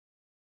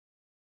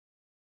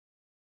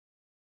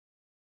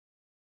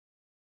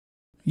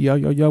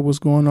Yo, what's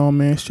going on,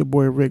 man? It's your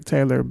boy Rick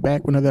Taylor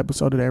back with another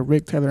episode of that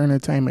Rick Taylor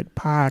Entertainment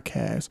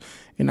Podcast.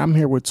 And I'm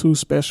here with two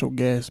special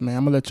guests, man.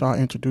 I'm going to let y'all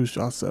introduce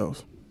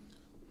yourselves.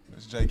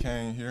 It's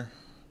Cain here.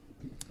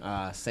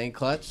 St.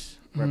 Klutch,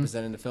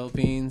 representing the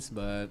Philippines,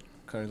 but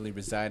currently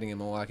residing in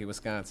Milwaukee,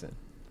 Wisconsin.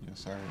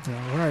 Yes, sir.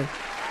 All right.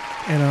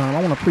 And I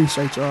want to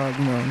appreciate y'all.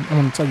 I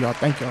want to tell y'all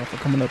thank y'all for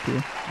coming up here.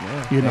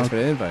 Yeah, thanks for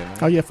the invite, man.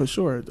 Oh, yeah, for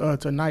sure.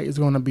 Tonight is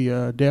going to be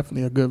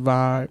definitely a good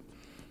vibe.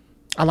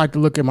 I like to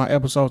look at my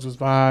episodes as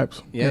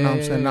vibes. Yeah, you know what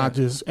I'm saying? yeah. Not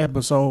just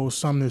episodes,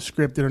 something that's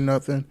scripted or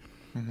nothing.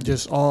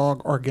 Just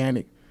all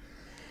organic.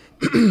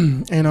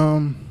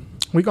 And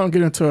we're going to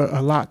get into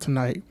a lot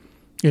tonight.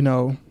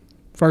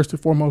 First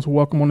and foremost,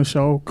 welcome on the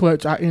show.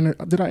 Klutch,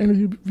 did I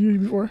interview you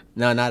before?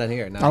 No, not in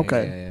here.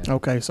 Okay.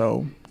 Okay,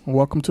 so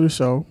welcome to the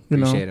show.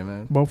 Appreciate it,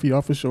 man. Both of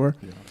y'all for sure.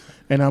 Yeah.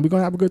 And we're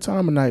going to have a good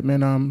time tonight,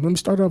 man. Let me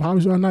start off.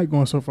 How's your night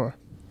going so far?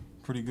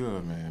 Pretty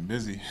good, man.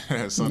 Busy.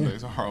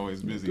 Sundays are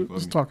always busy for me.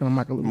 Just talking to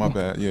Mike a little My bit.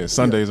 bad. Yeah,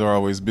 Sundays are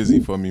always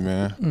busy for me,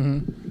 man.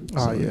 Mm-hmm.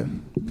 Oh, yeah.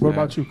 What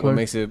about you,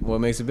 Klutch? What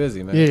makes it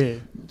busy, man? Yeah.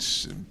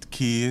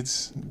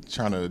 Kids,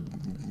 trying to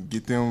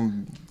get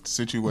them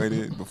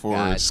situated before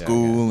Gotcha,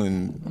 school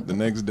and the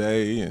next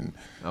day and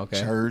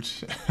Okay.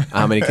 church.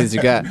 How many kids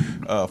you got?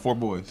 4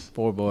 boys.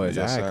 4 boys.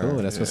 Yes, All right, sir.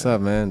 cool. That's what's Yeah.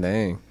 up, man.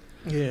 Dang.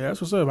 Yeah, that's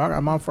what's up. I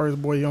got my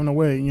first boy on the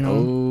way,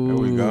 Oh, There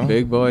we go.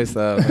 big boy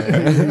stuff.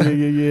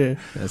 Man. yeah.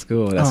 That's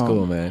cool. That's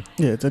cool, man.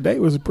 Yeah, today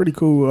was pretty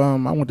cool.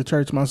 I went to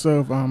church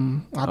myself. I've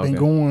been Okay.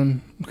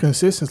 going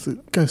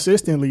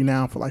consistently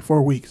now for like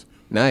 4 weeks.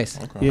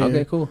 Nice. Okay. Yeah.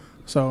 Okay, cool.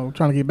 So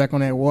trying to get back on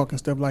that walk and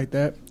stuff like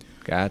that.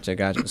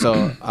 Gotcha.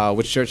 So,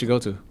 which church you go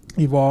to?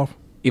 Evolve.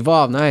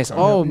 Evolve. Nice.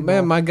 Oh, Evolve.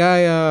 man, my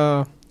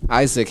guy,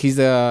 Isaac, he's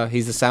the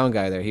sound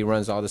guy there. He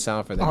runs all the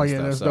sound for them. Oh and yeah,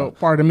 stuff, that's so. dope.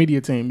 Part of the media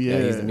team. Yeah,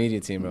 Yeah, he's the media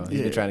team, bro. He's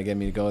Yeah. been trying to get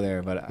me to go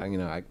there, but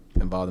I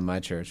involved in my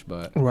church.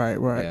 But Right.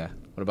 yeah,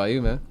 what about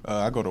you, man?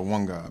 I go to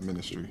One God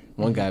Ministry.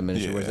 One guy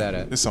ministry. Where's that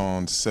at? It's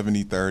on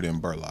 73rd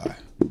and Burleigh.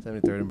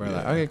 73rd and Burleigh.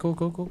 Yeah. Okay, cool.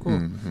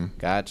 Mm-hmm.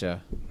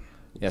 Gotcha.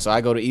 Yeah, so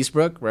I go to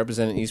Eastbrook,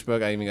 representing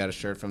Eastbrook. I even got a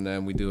shirt from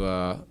them. We do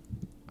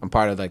I'm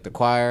part of like the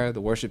choir,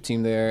 the worship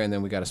team there, and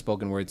then we got a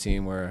spoken word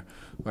team where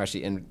we're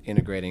actually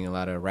integrating a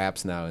lot of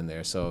raps now in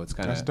there. So it's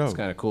kind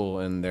of cool,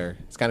 and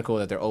it's kind of cool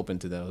that they're open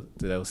to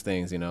those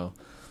things,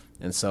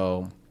 And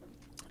so,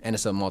 and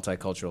it's a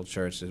multicultural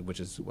church, which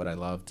is what I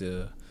love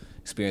to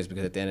experience,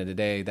 because at the end of the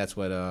day, that's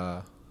what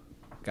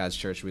God's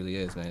church really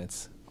is, man.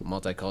 It's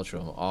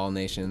multicultural, all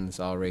nations,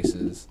 all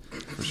races,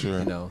 For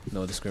sure. no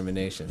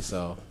discrimination.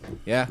 So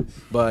yeah,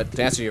 but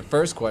to answer your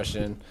first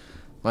question,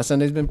 my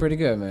Sunday's been pretty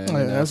good, man. Oh,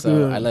 yeah, that's so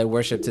good. I led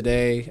worship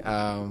today.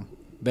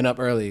 Been up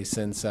early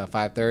since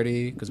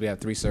 5:30 because we have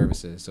 3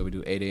 services. So we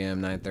do 8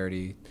 a.m.,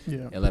 9:30,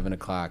 Yeah. 11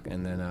 o'clock,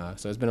 and then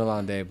so it's been a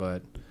long day,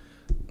 but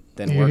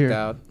then You're worked here.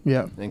 out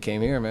Yeah. and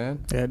came here, man.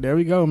 Yeah. There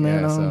we go,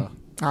 man. Yeah, so-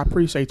 I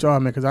appreciate y'all,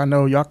 man, because I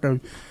know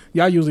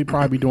y'all usually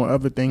probably be doing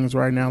other things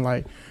right now,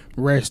 like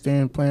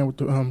resting, playing with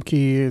the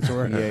kids,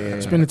 or Yeah.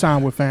 spending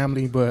time with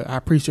family. But I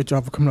appreciate y'all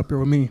for coming up here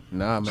with me.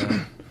 Nah,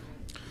 man.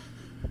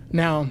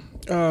 Now,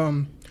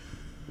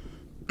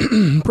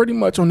 pretty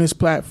much on this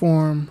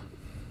platform,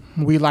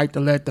 we like to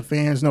let the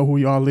fans know who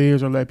y'all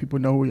is, or let people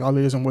know who y'all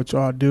is and what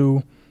y'all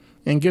do,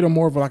 and get them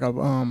more of like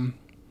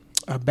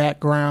a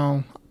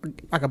background,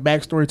 like a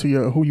backstory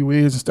to who you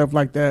is and stuff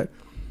like that,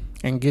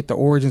 and get the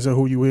origins of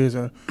who you is,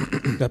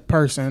 the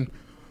person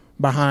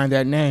behind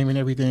that name and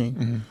everything.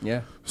 Mm-hmm.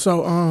 Yeah.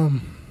 So,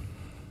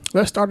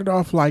 let's start it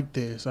off like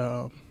this.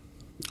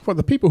 For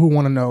the people who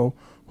want to know,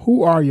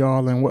 who are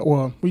y'all and what?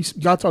 Well,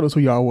 y'all told us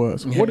who y'all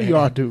was. What do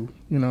y'all do?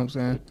 You know what I'm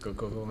saying?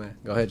 Cool, man.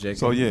 Go ahead, Jake.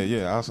 So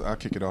I'll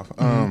kick it off.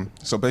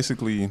 So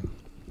basically,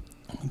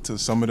 to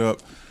sum it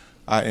up,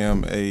 I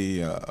am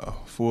a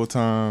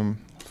full-time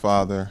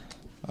father,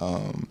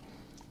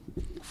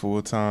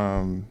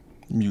 full-time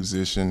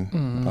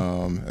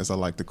musician, as I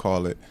like to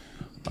call it.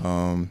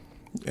 And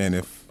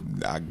if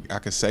I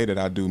could say that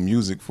I do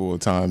music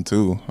full-time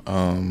too,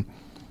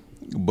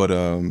 but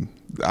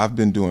I've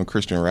been doing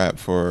Christian rap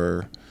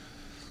for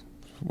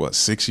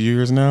 6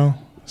 years now.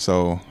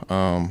 So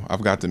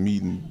I've got to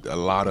meet a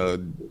lot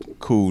of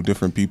cool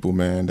different people,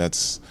 man,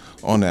 that's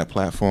on that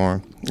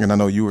platform. And I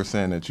know you were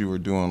saying that you were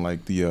doing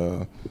like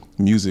the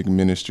music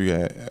ministry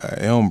at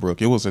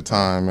Elmbrook. It was a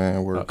time,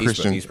 man, where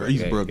Christian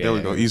Eastbrook. There we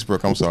go.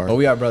 Eastbrook, I'm sorry. Well,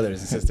 we are brothers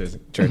and sisters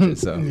in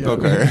churches, so. Yeah.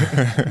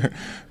 Okay.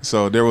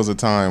 So there was a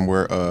time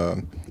where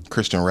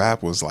Christian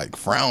rap was like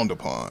frowned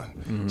upon.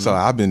 Mm-hmm. So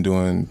I've been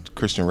doing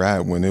Christian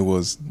rap when it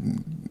was,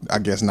 I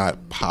guess,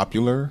 not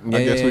popular,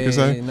 I guess we could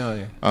say.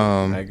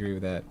 I agree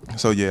with that.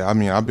 So yeah, I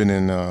mean, I've been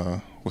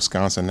in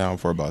Wisconsin now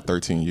for about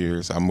 13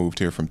 years. I moved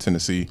here from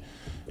Tennessee,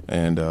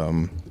 and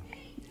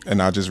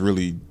I just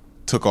really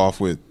took off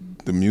with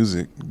the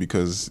music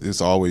because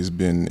it's always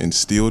been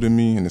instilled in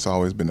me, and it's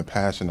always been a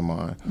passion of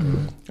mine.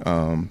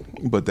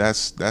 Mm-hmm. But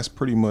that's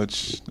pretty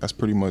much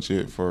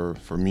it for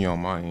me on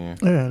my end.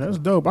 Yeah, that's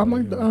dope. I'm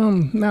like,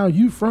 now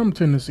you from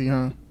Tennessee,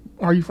 huh?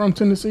 Are you from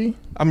Tennessee?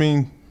 I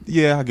mean,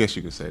 Yeah, I guess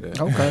you could say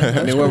that. Okay.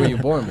 I mean, where were you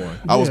born?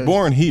 I was Yeah.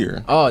 born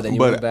here. Oh, then you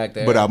moved back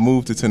there. But I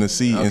moved to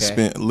Tennessee Okay. and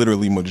spent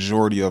literally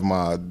majority of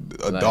my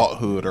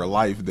adulthood or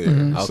life there.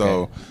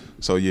 Okay.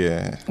 So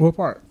yeah, What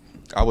part?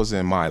 I was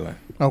in Milan,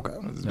 Okay.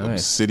 a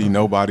Nice. city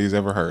nobody's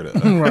ever heard of.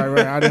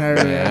 right. I didn't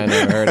have Yeah, I that.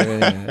 never heard of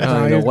it. I don't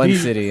even know it's one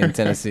deep. city in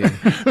Tennessee.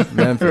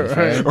 Memphis,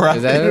 right? Right.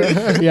 Is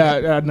that it?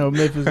 Yeah, I know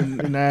Memphis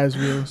and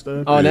Nashville and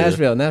stuff. Oh, Yeah.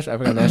 Nashville. I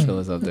forgot Nashville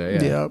is up there.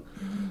 Yeah. Yeah.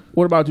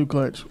 What about you,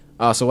 Klutch?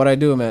 So what I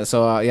do, man.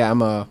 So yeah,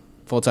 I'm a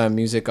full-time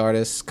music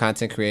artist,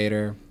 content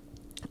creator.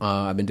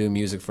 I've been doing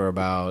music for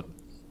about,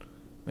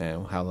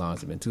 man, how long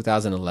has it been?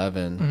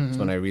 2011 is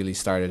when I really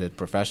started it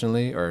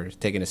professionally or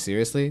taking it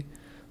seriously.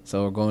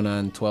 So we're going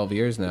on 12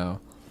 years now.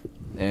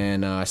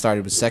 And I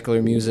started with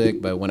secular music,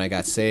 but when I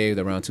got saved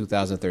around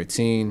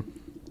 2013,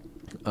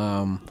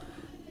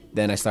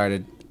 then I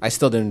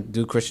still didn't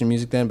do Christian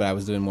music then, but I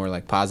was doing more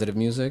like positive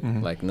music,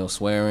 like no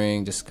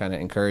swearing, just kind of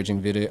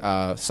encouraging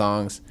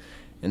songs.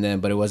 And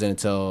then, but it wasn't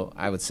until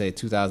I would say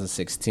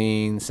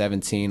 2016,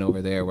 17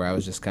 over there where I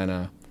was just kind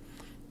of,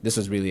 this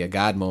was really a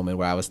God moment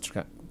where I was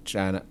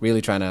trying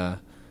to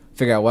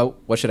figure out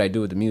what should I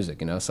do with the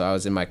music, you know? So I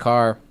was in my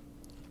car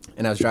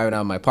and I was driving out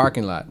in my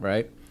parking lot,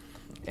 right?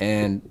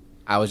 And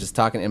I was just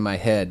talking in my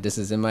head. This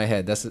is in my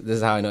head. This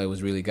is how I know it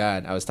was really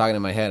God. I was talking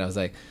in my head. I was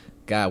like,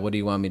 God, what do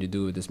you want me to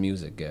do with this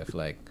music gift?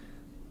 Like,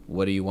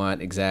 what do you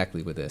want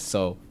exactly with this?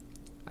 So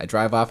I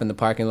drive off in the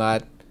parking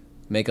lot,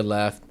 make a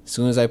left. As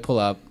soon as I pull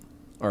up,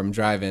 or I'm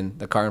driving,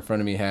 the car in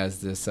front of me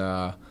has this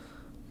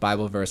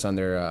Bible verse on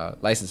their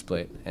license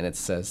plate, and it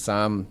says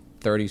Psalm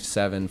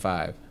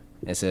 37:5.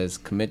 It says,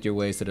 "Commit your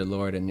ways to the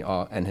Lord, and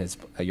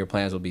your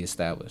plans will be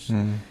established."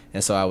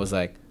 And so I was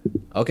like,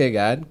 "Okay,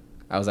 God,"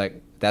 I was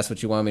like, "That's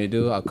what you want me to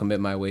do. I'll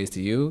commit my ways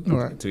to you,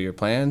 Right. to your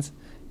plans,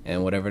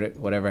 and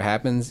whatever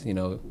happens, you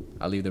know,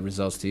 I'll leave the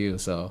results to you."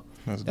 So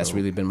that's dope.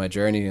 really been my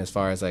journey. As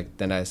far as like,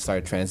 then I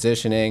started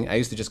transitioning. I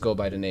used to just go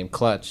by the name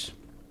Klutch,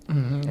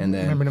 and then.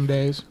 Remember them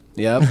days?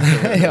 Yep.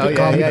 yeah.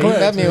 You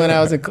met me when I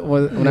was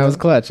I was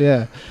Klutch,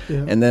 yeah.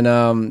 And then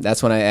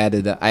that's when I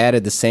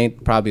added the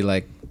Saint probably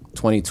like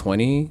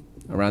 2020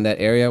 around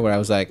that area where I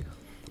was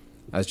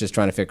just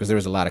trying to figure because there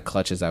was a lot of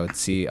Klutches I would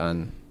see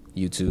on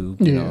YouTube,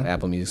 you know,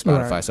 Apple Music,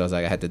 Spotify. Right. So I was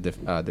like I had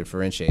to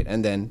differentiate,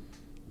 and then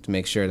to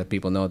make sure that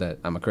people know that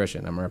I'm a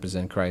Christian, I'm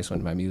representing Christ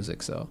with my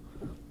music. So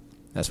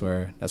that's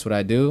what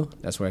I do.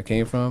 That's where I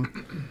came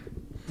from.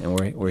 And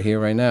we're here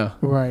right now.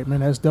 Right, man,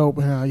 that's dope.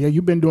 Yeah,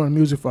 you've been doing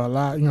music for a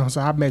lot. You know, so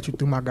I met you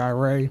through my guy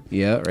Ray.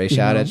 Yeah, Ray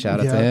shout out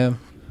to him.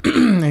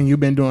 And you've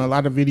been doing a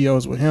lot of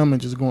videos with him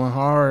and just going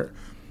hard.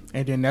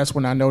 And then that's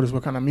when I noticed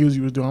what kind of music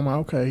he was doing. I'm like,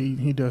 okay,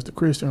 he does the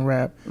Christian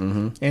rap.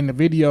 And the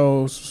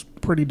videos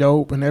pretty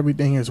dope and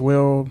everything is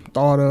well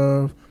thought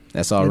of.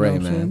 That's all Ray,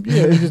 man.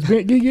 Yeah, it's just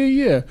been,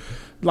 yeah.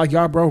 Like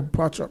y'all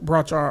brought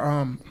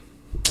your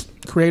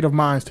creative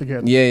minds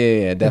together.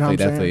 Yeah. Definitely, what I'm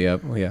definitely.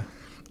 Yep. Yeah.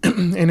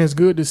 And it's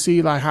good to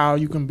see like how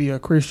you can be a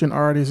Christian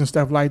artist and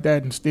stuff like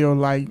that and still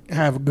like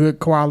have good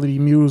quality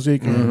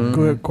music and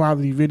good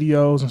quality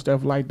videos and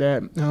stuff like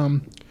that.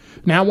 Now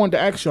I wanted to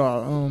ask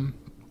y'all,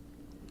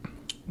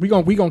 we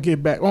gonna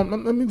get back. Well,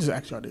 let me just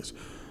ask y'all this.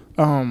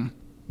 No,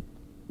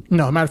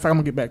 matter of fact, I'm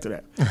gonna get back to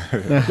that.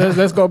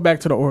 let's go back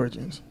to the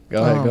origins.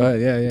 Go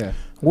ahead. Yeah.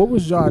 What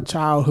was y'all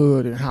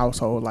childhood and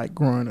household like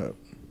growing up?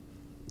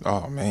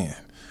 Oh man.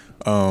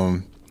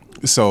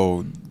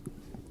 So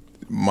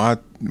my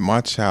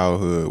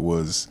childhood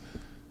was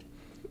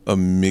a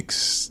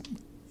mixed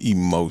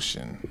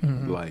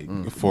emotion. Like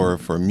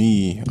for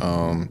me,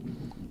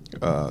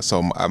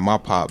 so my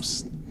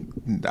pops,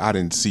 I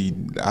didn't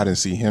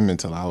see him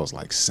until I was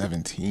like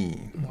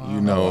 17.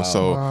 You know,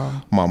 so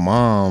my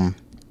mom,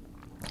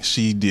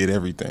 she did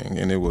everything,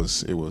 and it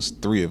was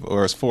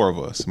four of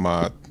us,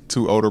 my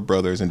two older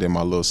brothers and then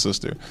my little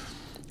sister.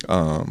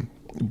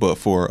 But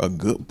for a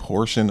good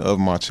portion of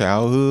my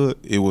childhood,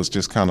 it was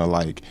just kind of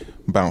like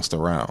bounced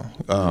around.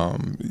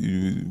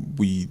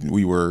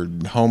 We were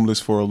homeless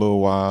for a little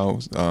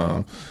while.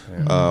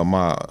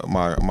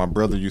 My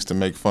brother used to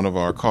make fun of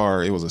our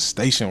car. It was a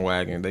station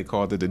wagon. They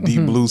called it the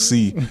Deep Blue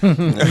Sea,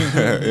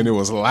 and it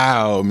was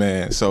loud,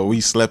 man. So we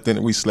slept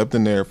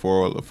in there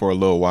for a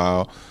little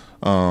while,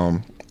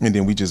 and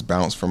then we just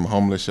bounced from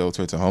homeless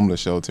shelter to homeless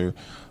shelter,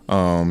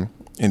 and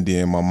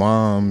then my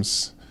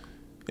mom's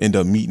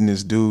ended up meeting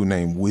this dude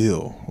named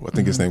Will. I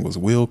think his name was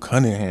Will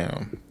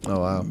Cunningham.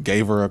 Oh wow!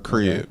 Gave her a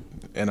crib,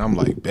 and I'm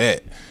like,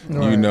 bet.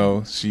 Right. You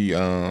know, she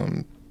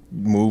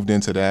moved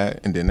into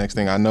that, and then next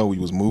thing I know, we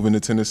was moving to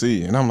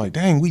Tennessee, and I'm like,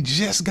 dang, we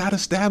just got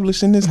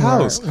established in this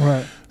house.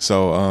 Right.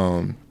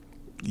 So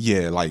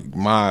yeah, like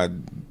my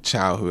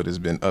childhood has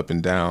been up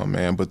and down,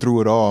 man. But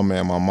through it all,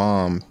 man, my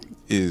mom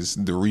is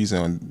the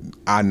reason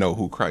I know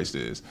who Christ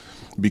is,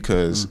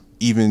 because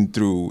even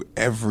through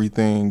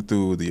everything,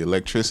 through the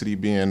electricity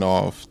being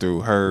off,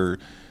 through her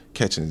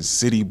catching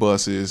city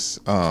buses,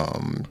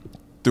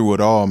 through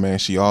it all, man,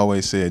 she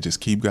always said, just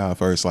keep God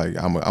first. Like,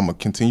 I'm gonna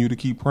continue to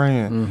keep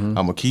praying. I'm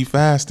gonna keep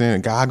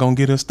fasting. God gonna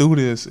get us through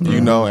this,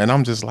 you know. And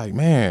I'm just like,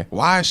 man,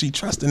 why is she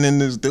trusting in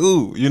this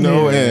dude, you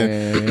know?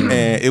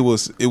 And it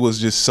was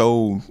just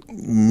so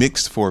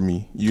mixed for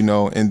me, you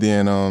know. And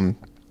then I'm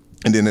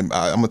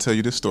gonna tell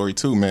you this story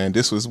too, man.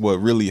 This was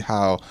what really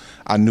how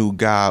I knew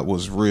God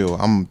was real.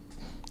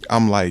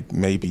 I'm like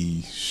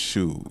maybe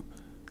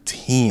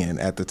 10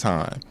 at the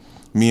time.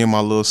 Me and my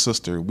little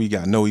sister, we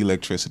got no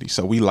electricity,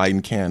 so we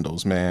lighting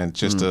candles, man,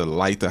 just to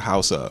light the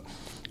house up.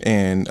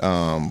 And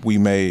we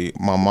made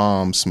my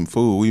mom some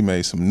food. We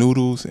made some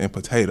noodles and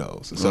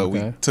potatoes. So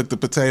we took the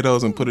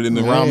potatoes and put it in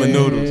the ramen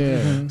noodles.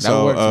 Yeah.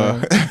 So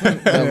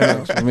That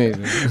works for me,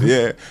 man.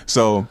 yeah.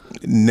 So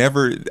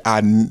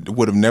I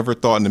would have never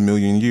thought in a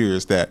million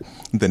years that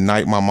the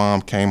night my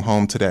mom came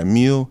home to that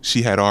meal,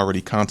 she had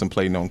already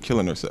contemplating on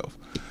killing herself.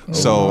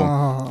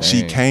 So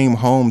she came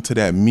home to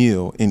that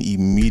meal and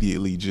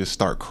immediately just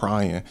start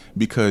crying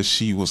because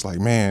she was like,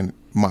 man,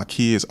 my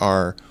kids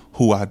are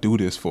who I do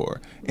this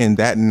for. And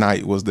that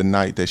night was the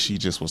night that she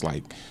just was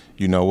like,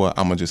 you know what,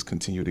 I'm going to just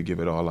continue to give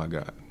it all I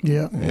got.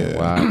 Yeah.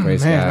 Wow,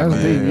 praise Man, God.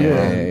 that's Man. deep.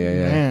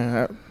 Yeah.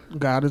 Man.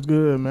 God is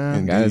good, man.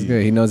 Indeed. God is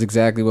good. He knows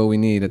exactly what we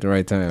need at the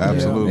right time.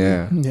 Absolutely.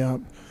 Yeah.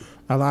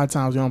 A lot of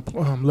times you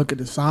don't look at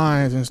the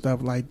signs and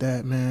stuff like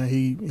that, man.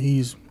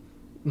 He's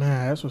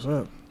man, that's what's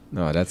up.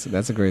 No, that's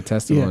a great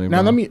testimony.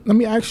 Now bro. let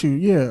me ask you,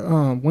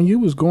 when you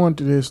was going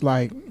through this,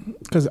 like,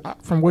 because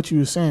from what you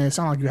were saying, it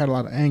sounded like you had a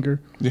lot of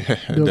anger. Yeah,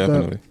 built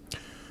definitely. up.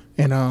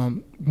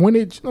 And when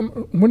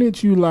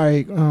did you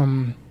like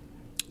when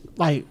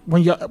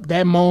you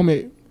that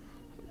moment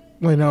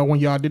when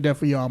y'all did that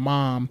for your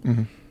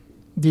mom,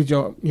 did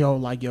your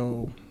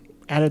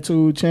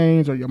attitude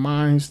change or your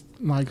mind's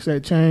like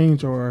set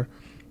change, or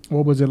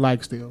what was it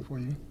like still for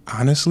you?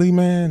 Honestly,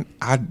 man,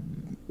 I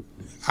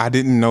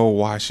didn't know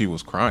why she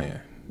was crying.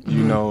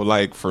 You know,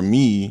 like for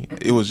me,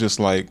 it was just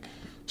like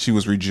she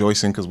was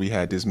rejoicing because we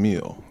had this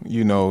meal,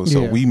 you know,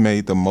 so we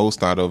made the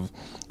most out of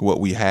what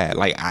we had.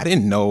 Like, I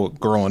didn't know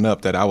growing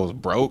up that I was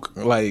broke,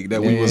 like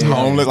that we was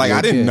homeless. Like,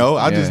 I didn't know.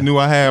 I just knew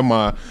I had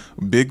my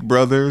big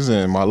brothers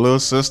and my little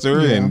sister,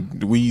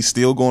 and we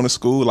still going to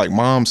school. Like,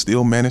 mom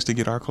still managed to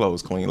get our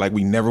clothes clean. Like,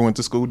 we never went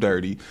to school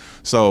dirty.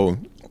 So,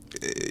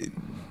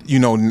 you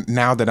know,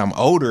 now that I'm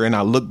older and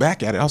I look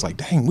back at it, I was like,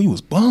 dang, we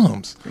was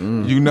bums,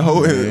 you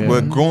know?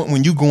 But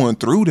when you going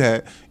through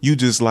that, you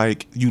just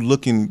like, you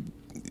looking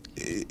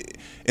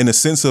in a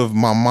sense of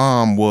my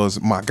mom was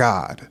my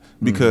God,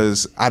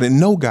 because I didn't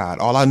know God.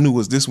 All I knew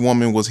was this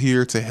woman was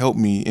here to help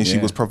me, and she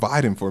was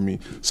providing for me.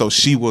 So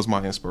she was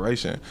my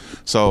inspiration.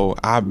 So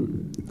I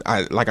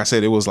like I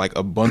said, it was like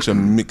a bunch of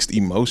mixed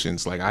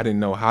emotions. Like, I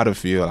didn't know how to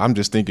feel. I'm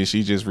just thinking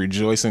she just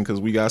rejoicing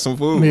because we got some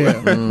food.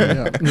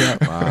 Yeah.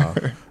 Wow.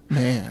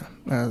 Man,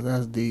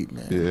 that's deep,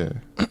 man. Yeah.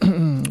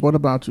 What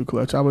about you,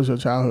 Klutch? How was your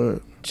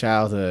childhood?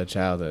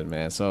 Childhood,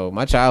 man. So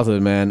my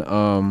childhood, man.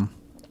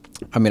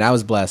 I mean, I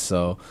was blessed,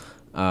 so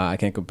I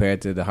can't compare it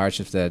to the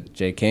hardships that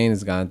Cain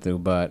has gone through.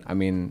 But I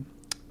mean,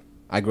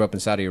 I grew up in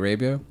Saudi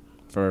Arabia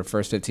for the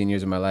first 15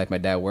 years of my life. My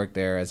dad worked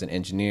there as an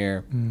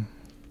engineer in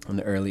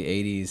the early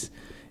 80s,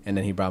 and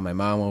then he brought my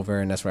mom over,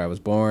 and that's where I was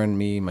born.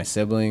 Me, my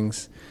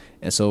siblings.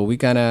 And so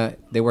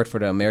they worked for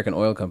the American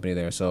Oil Company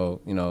there.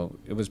 So, you know,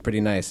 it was pretty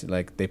nice.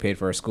 Like, they paid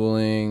for our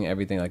schooling,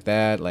 everything like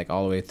that, like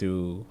all the way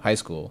through high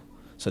school.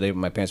 So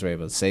my parents were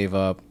able to save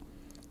up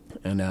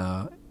and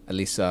at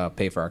least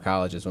pay for our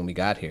colleges when we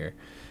got here.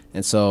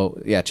 And so,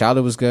 yeah,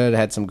 childhood was good. I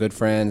had some good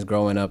friends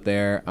growing up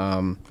there.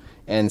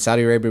 And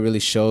Saudi Arabia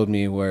really showed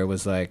me where it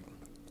was like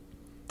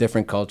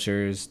different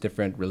cultures,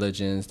 different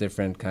religions,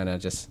 different kind of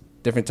just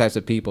different types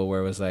of people, where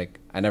it was like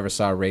I never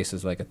saw race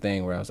as like a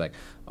thing where I was like,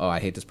 oh, I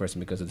hate this person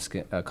because of the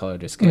skin, color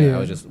of their skin.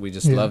 We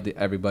just loved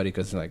everybody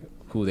because like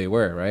who they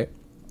were, right?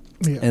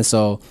 Yeah. And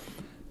so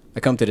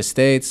I come to the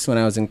States when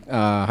I was in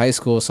high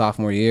school,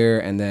 sophomore year,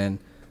 and then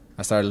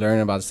I started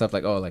learning about stuff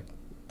like, oh, like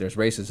there's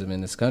racism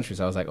in this country.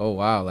 So I was like, oh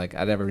wow, like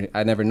I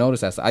never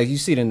noticed that. You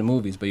see it in the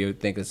movies, but you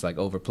think it's like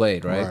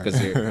overplayed, right? Because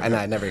and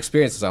I never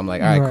experienced it, so I'm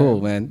like, all right, cool,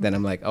 man. Then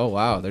I'm like, oh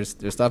wow, there's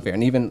stuff here,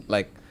 and even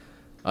like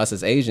us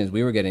as Asians,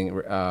 we were getting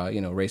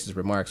racist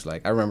remarks.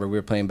 Like, I remember we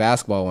were playing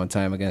basketball one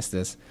time against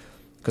this,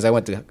 because I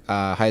went to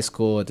high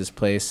school at this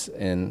place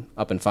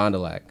up in Fond du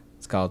Lac.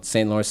 It's called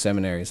St. Lawrence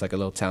Seminary. It's like a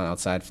little town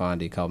outside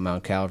Fondy called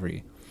Mount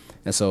Calvary.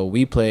 And so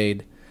we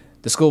played.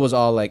 The school was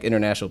all like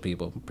international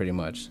people, pretty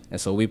much. And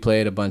so we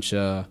played a bunch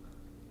of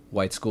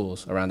white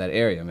schools around that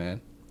area,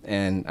 man.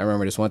 And I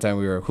remember this one time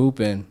we were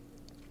hooping,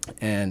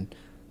 and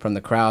from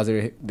the crowds,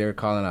 they were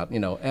calling out,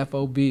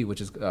 FOB,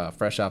 which is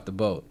fresh off the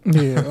boat.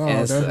 Yeah,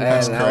 and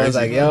I was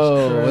like,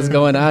 yo, what's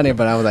going on here?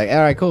 But I was like, all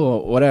right,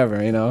 cool,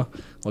 whatever,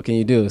 what can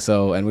you do?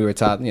 So, and we were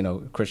taught,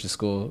 Christian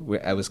school.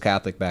 I was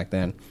Catholic back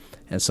then,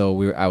 and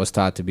so I was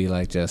taught to be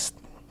like just,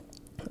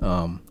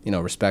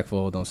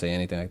 respectful, don't say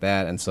anything like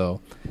that. And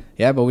so,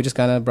 yeah, but we just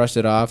kind of brushed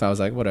it off. I was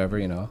like, whatever,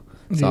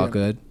 it's all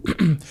good.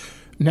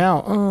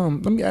 Now,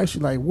 let me ask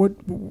you, what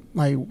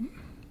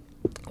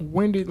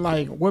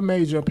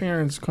made your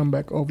parents come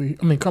back over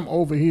here? Come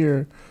over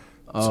here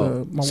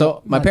Oh,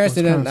 so my parents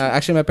didn't.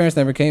 Actually, my parents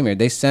never came here.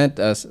 They sent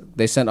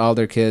all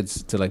their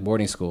kids to like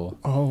boarding school.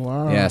 Oh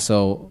wow. Yeah.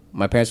 So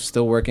my parents were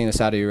still working in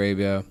Saudi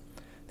Arabia.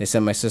 They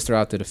sent my sister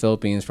out to the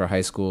Philippines for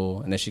high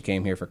school, and then she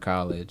came here for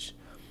college.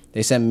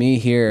 They sent me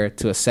here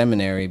to a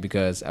seminary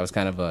because I was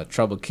kind of a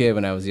troubled kid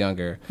when I was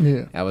younger.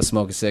 Yeah. I was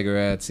smoking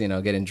cigarettes,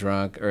 getting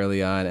drunk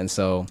early on, and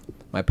so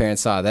my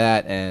parents saw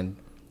that, and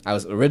I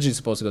was originally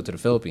supposed to go to the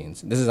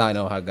Philippines. This is how I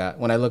know how God.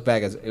 When I look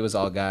back, it was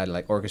all God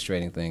like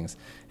orchestrating things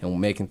and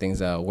making things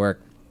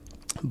work.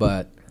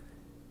 But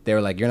they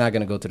were like, "You're not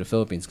gonna go to the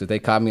Philippines," because they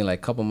caught me like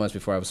a couple months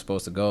before I was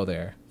supposed to go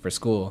there for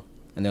school,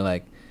 and they're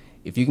like,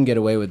 "If you can get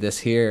away with this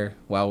here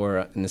while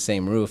we're in the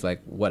same roof,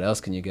 like what else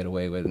can you get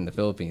away with in the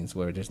Philippines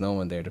where there's no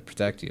one there to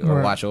protect you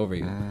or watch over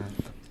you?"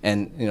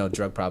 And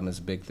drug problem is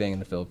a big thing in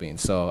the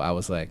Philippines. So I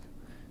was like,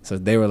 so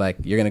they were like,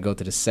 "You're gonna go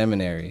to the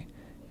seminary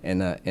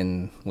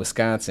in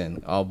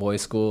Wisconsin, all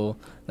boys school,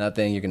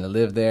 nothing. You're gonna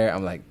live there."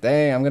 I'm like,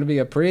 "Dang, I'm gonna be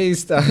a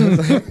priest." I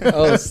was like,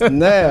 "Oh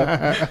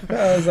snap!"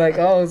 I was like,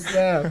 "Oh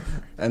snap!"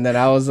 And then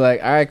I was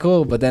like, "All right,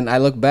 cool." But then I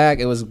look back,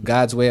 it was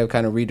God's way of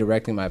kind of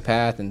redirecting my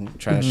path and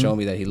trying to show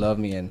me that He loved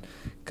me, and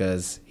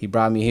because He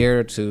brought me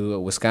here to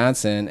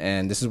Wisconsin,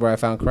 and this is where I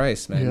found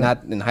Christ, man.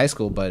 Not in high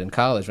school, but in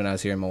college when I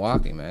was here in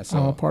Milwaukee, man. So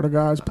all part of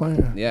God's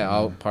plan. Yeah,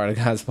 all part of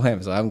God's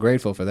plan. So I'm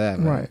grateful for that,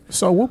 man. Right.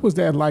 So what was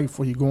that like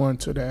for you going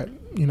to that,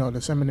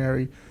 the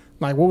seminary?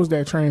 Like, what was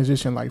that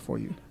transition like for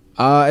you?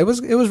 It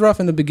was rough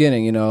in the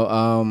beginning,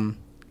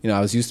 I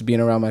was used to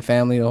being around my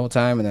family the whole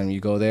time, and then you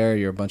go there,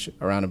 you're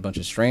around a bunch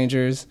of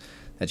strangers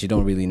that you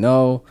don't really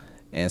know,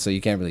 and so you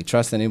can't really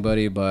trust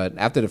anybody. But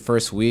after the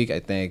first week, I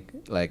think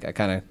like I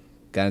kind of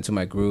got into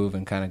my groove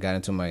and kind of got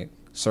into my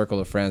circle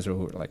of friends who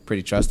were like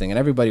pretty trusting, and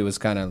everybody was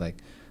kind of like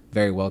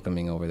very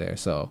welcoming over there.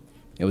 So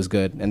it was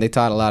good, and they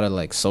taught a lot of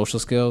like social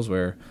skills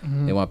where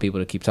they want people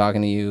to keep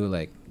talking to you,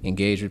 like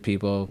engage with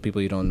people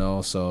you don't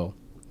know. So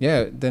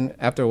yeah, then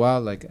after a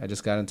while, like I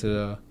just got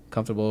into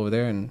comfortable over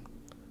there, and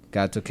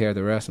God took care of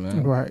the rest,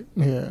 man. Right.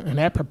 Yeah, and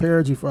that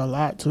prepared you for a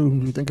lot too.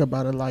 When you think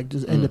about it, like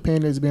just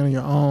independence, being on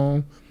your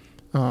own,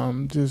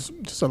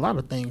 just a lot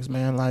of things,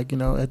 man. Like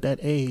at that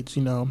age,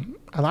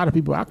 a lot of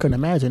people, I couldn't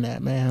imagine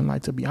that, man.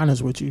 Like, to be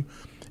honest with you,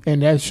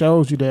 and that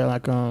shows you that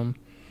like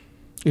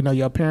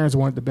your parents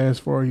want the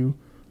best for you.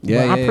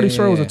 Yeah, I'm pretty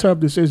sure it was a tough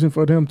decision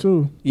for them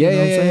too.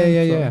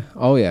 Yeah.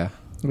 Oh yeah.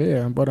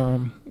 Yeah, but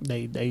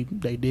they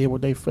did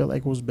what they felt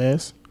like was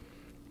best,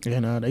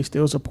 and they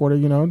still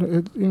supported. They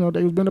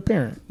was been a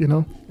parent.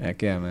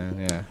 Heck yeah,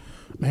 man. Yeah.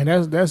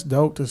 Man, that's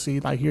dope to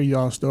see. Like, hear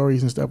y'all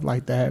stories and stuff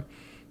like that,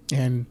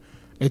 and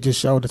it just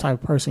showed the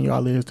type of person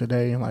y'all is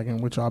today, and like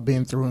and what y'all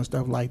been through and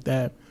stuff like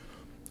that.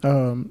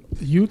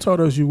 You told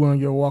us you went on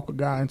your walk with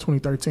God in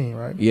 2013,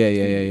 right?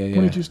 Yeah.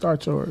 When did you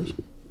start yours?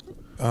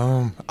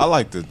 I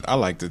like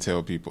to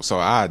tell people. So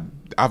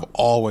I've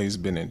always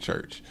been in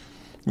church.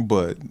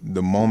 But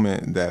the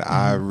moment that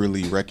I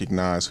really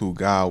recognized who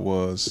God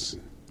was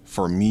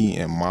for me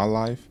in my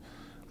life,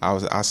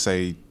 I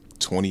say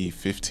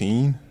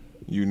 2015.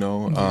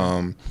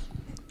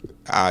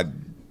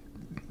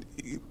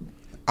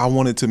 I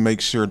wanted to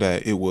make sure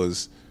that it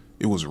was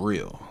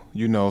real.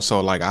 So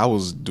like I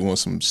was doing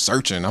some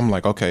searching. I'm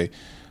like, okay,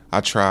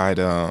 I tried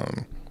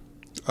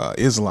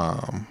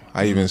Islam.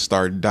 I even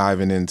started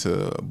diving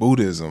into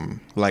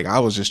Buddhism. Like I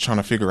was just trying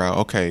to figure out,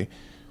 okay,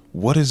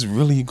 what is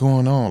really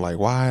going on? Like,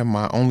 why am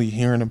I only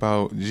hearing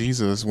about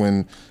Jesus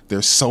when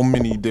there's so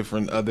many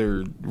different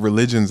other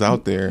religions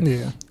out there?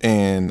 Yeah.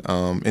 And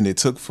it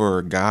took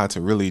for God to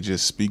really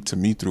just speak to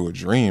me through a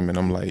dream. And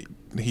I'm like,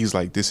 He's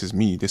like, this is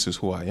me. This is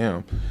who I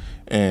am.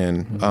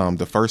 And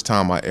the first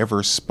time I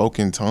ever spoke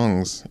in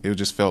tongues, it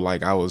just felt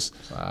like I was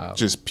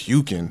just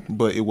puking,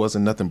 but it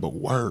wasn't nothing but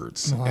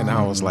words. Wow. And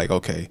I was like,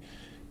 okay,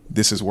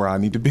 this is where I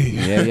need to be.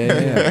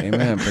 Yeah.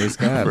 Amen. Praise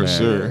God, for man.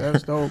 sure.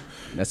 That's dope.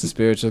 That's a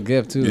spiritual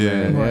gift too,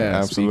 man. Right. Yeah,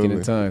 Absolutely. Speaking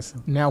in tongues.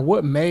 Now,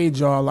 what made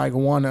y'all like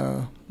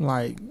wanna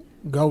like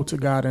go to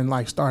God and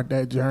like start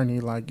that journey?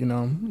 Like,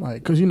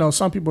 because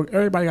some people,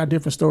 everybody got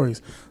different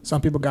stories.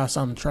 Some people got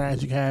something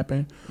tragic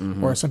happen,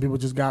 or some people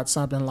just got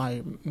something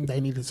like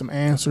they needed some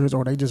answers,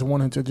 or they just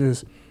wanted to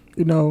just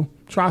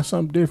try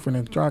something different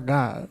and try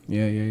God.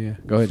 Yeah.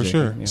 Go ahead. For Jay.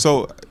 sure. Yeah.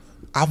 So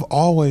I've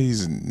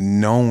always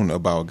known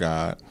about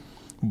God.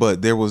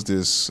 But there was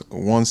this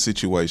one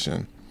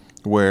situation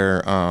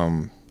where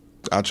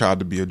I tried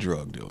to be a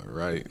drug dealer,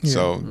 right? Yeah.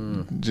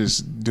 So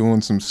just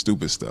doing some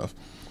stupid stuff.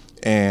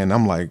 And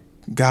I'm like,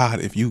 God,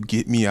 if you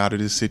get me out of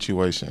this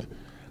situation,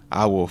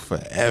 I will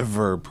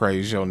forever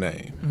praise your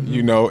name,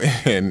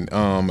 And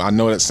I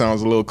know that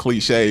sounds a little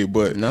cliche,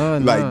 but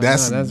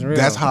that's real.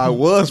 That's how it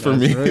was for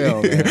me.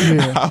 Real,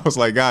 I was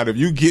like, God, if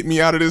you get me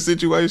out of this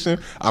situation,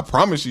 I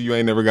promise you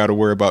ain't never got to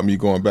worry about me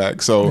going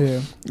back.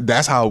 So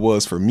that's how it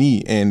was for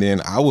me. And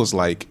then I was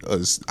like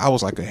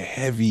a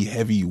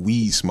heavy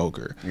weed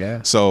smoker.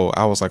 Yeah. So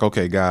I was like,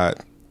 okay, God,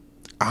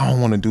 I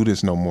don't want to do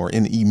this no more.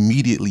 And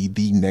immediately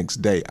the next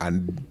day, I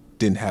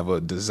didn't have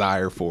a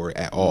desire for it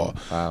at all.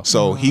 Wow.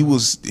 So he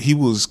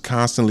was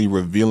constantly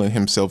revealing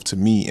himself to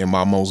me in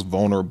my most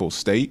vulnerable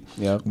state,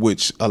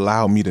 which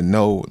allowed me to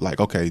know, like,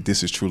 okay,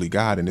 this is truly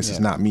God and this is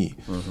not me.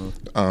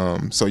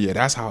 So yeah,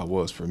 that's how it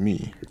was for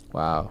me.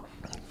 Wow.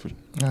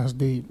 That's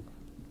deep.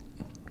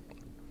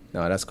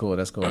 No, that's cool.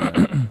 That's cool,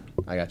 man.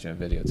 I got you in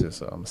video too,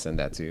 so I'm gonna send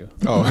that to you.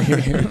 Oh,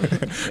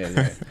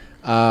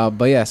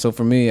 But yeah, so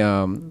for me,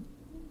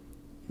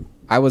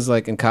 I was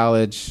like in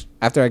college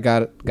after I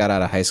got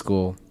out of high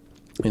school,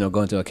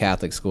 going to a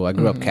Catholic school. I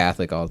grew up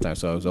Catholic all the time,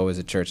 so I was always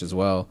at church as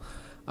well.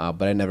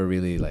 But I never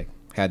really like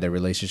had that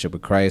relationship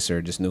with Christ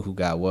or just knew who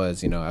God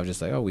was. I was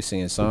just like, oh, we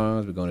singing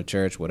songs, we're going to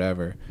church,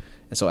 whatever.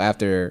 And so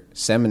after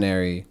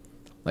seminary,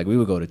 like we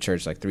would go to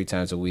church like 3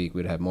 times a week.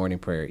 We'd have morning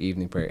prayer,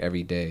 evening prayer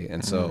every day.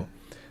 And so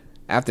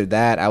after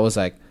that, I was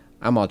like,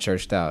 I'm all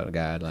churched out,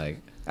 God.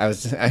 Like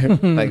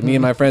like me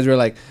and my friends were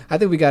like, I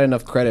think we got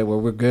enough credit where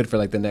we're good for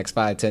like the next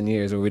 5-10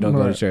 years where we don't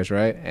go to church,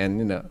 right?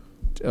 And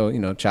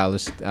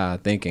childish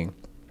thinking.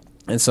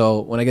 And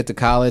so when I get to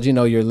college,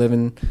 you're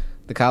living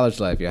the college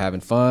life. You're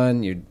having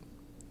fun. You're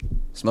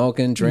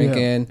smoking,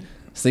 drinking,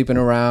 sleeping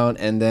around,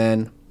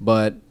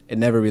 but it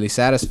never really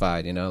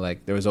satisfied.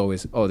 Like there was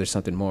always, oh, there's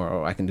something more.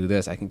 Oh, I can do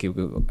this. I can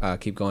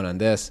keep going on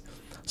this.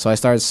 So I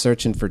started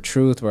searching for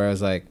truth, where I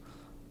was like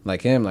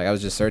him, like I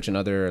was just searching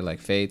other like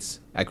faiths.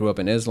 I grew up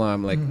in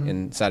Islam, like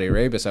in Saudi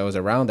Arabia, so I was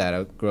around that.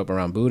 I grew up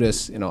around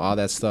Buddhists, all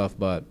that stuff.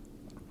 But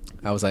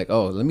I was like,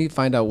 oh, let me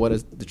find out what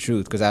is the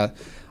truth, because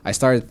I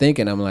started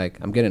thinking, I'm like,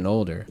 I'm getting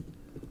older.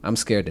 I'm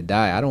scared to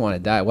die. I don't want to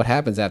die. What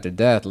happens after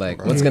death?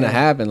 Like, what's gonna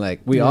happen?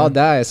 Like, we all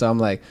die. So I'm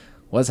like,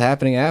 what's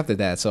happening after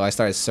that? So I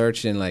started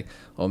searching, like,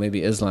 oh,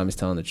 maybe Islam is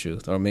telling the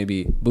truth, or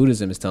maybe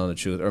Buddhism is telling the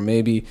truth, or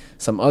maybe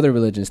some other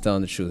religion is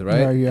telling the truth,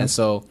 right?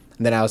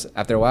 And then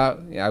after a while,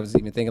 I was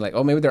even thinking like,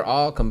 oh, maybe they're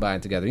all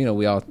combined together.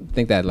 We all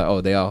think that, like, oh,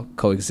 they all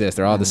coexist.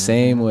 They're all the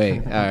same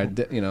way,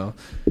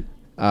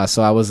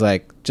 So I was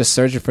like just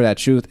searching for that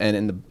truth.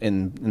 And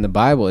in the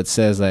Bible, it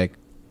says like,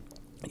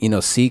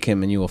 seek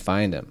him and you will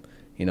find him.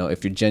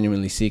 If you're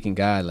genuinely seeking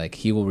God, like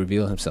he will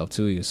reveal himself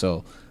to you.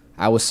 So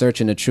I was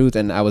searching the truth,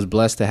 and I was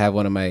blessed to have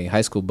one of my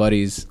high school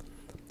buddies.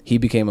 He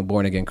became a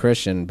born again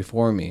Christian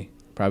before me,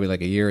 probably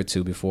like a year or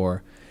two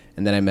before.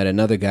 And then I met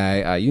another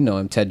guy,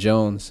 him, Ted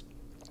Jones.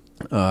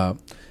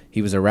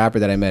 He was a rapper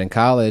that I met in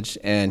college,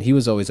 and he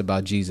was always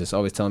about Jesus,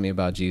 always telling me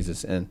about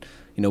Jesus. And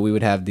we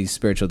would have these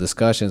spiritual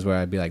discussions where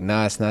I'd be like,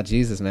 nah, it's not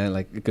Jesus, man.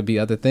 Like, it could be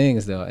other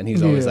things though. And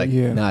he's always like,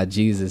 nah,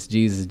 Jesus.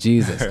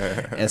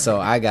 And so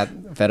I got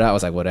fed up. I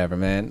was like, whatever,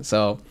 man.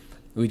 So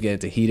we'd get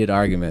into heated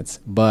arguments.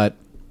 But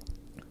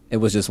it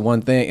was just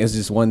one thing. It was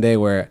just one day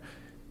where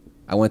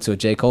I went to a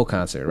J. Cole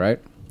concert, right?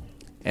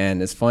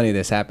 And it's funny,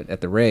 this happened at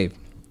the rave.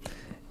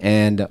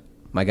 And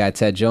my guy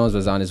Ted Jones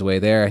was on his way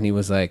there, and he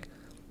was like,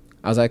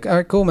 I was like, all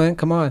right, cool, man,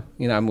 come on.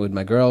 I'm with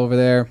my girl over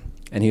there.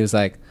 And he was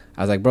like,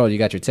 I was like, bro, you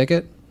got your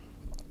ticket?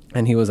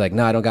 And he was like,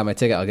 no, I don't got my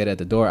ticket. I'll get it at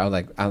the door. I'm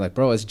like,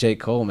 bro, it's J.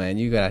 Cole, man.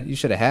 You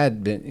should have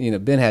had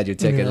been had your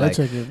ticket. Yeah, like,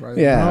 ticket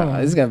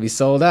right it's gonna be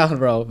sold out,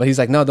 bro. But he's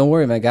like, no, don't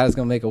worry, man. God is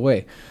gonna make a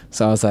way.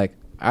 So I was like,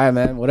 all right,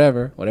 man,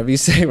 whatever you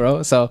say,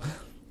 bro. So,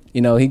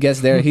 he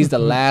gets there. He's the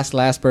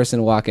last person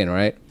to walk in,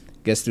 right?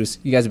 Gets through.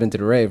 You guys have been to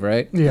the rave,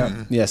 right?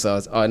 Yeah. Yeah. So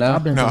it's no.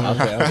 I've been to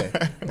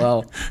Okay.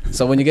 Well,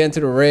 so when you get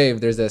into the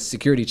rave, there's a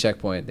security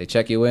checkpoint. They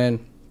check you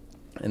in,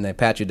 and they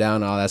pat you down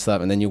and all that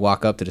stuff, and then you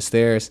walk up to the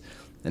stairs.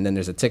 And then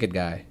there's a ticket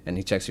guy, and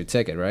he checks your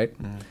ticket, right?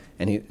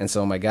 And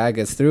so my guy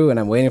gets through, and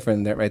I'm waiting for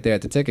him right there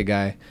at the ticket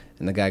guy.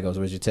 And the guy goes,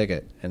 "Where's your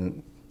ticket?"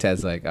 And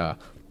Ted's like, "I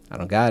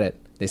don't got it.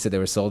 They said they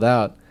were sold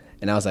out."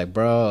 And I was like,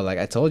 "Bro, like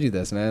I told you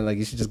this, man. Like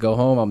you should just go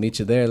home. I'll meet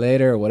you there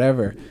later or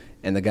whatever."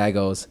 And the guy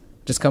goes,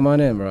 "Just come on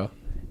in, bro."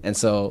 And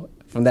so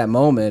from that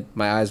moment,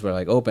 my eyes were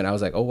like open. I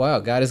was like, "Oh wow,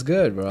 God is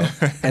good, bro."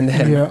 And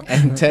then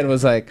and Ted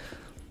was like,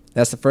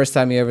 "That's the first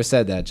time you ever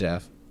said that,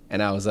 Jeff."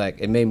 And I was like,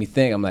 it made me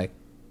think. I'm like,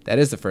 that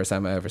is the first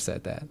time I ever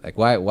said that. Like,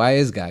 why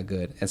is God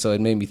good? And so it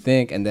made me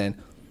think. And then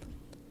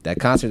that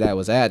concert that I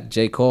was at,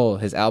 J. Cole,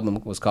 his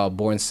album was called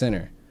Born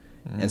Sinner.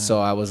 And so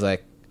I was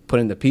like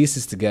putting the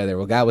pieces together.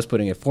 Well, God was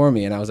putting it for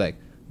me. And I was like,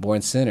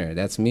 born sinner,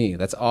 that's me.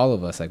 That's all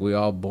of us. Like we're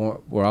all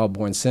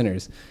born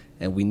sinners,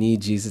 and we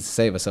need Jesus to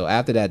save us. So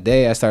after that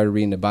day, I started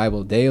reading the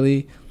Bible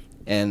daily,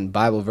 and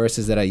Bible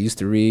verses that I used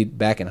to read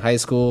back in high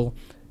school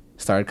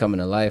started coming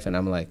to life. And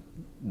I'm like,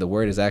 the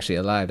word is actually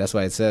alive. That's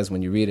why it says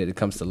when you read it, it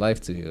comes to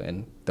life to you,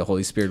 and the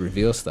Holy Spirit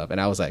reveals stuff.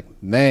 And I was like,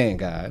 man,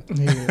 God,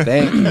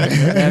 thank you.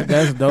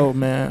 That's dope,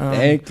 man.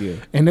 Thank you.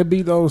 And it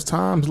be those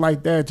times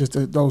like that,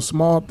 just those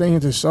small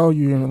things to show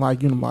you, and like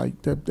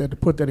that to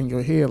put that in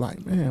your head,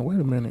 like, man, wait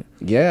a minute,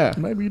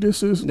 maybe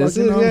this is like,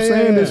 you know what I'm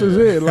saying, this is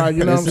it, like,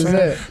 you know what I'm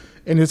saying.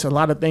 And it's a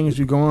lot of things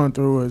you're going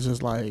through. It's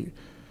just like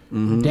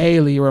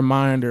daily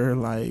reminder,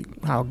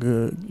 like how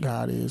good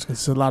God is.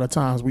 Because a lot of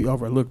times we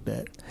overlook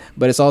that.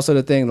 But it's also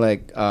the thing,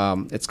 like,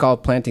 it's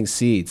called planting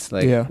seeds.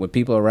 Like, with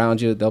people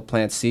around you, they'll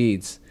plant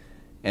seeds,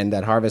 and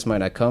that harvest might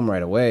not come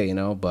right away, you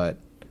know, but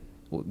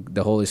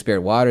the Holy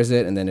Spirit waters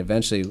it, and then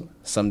eventually,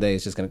 someday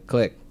it's just going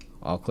to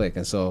all click.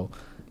 And so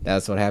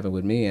that's what happened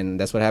with me, and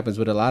that's what happens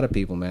with a lot of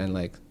people, man.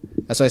 Like,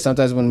 that's why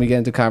sometimes when we get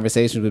into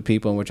conversations with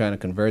people and we're trying to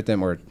convert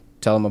them or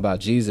tell them about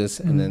Jesus,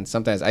 and then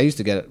sometimes I used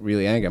to get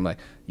really angry. I'm like,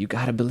 you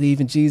gotta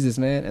believe in Jesus,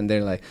 man. And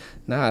they're like,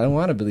 nah, I don't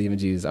want to believe in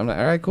Jesus. I'm like,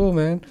 all right, cool,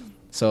 man.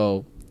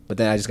 So, but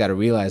then I just got to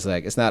realize,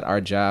 like, it's not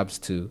our jobs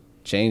to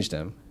change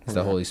them. It's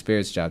the Holy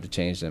Spirit's job to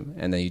change them.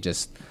 And then you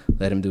just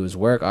let him do his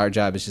work. Our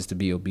job is just to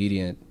be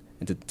obedient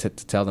and to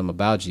tell them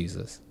about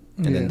Jesus.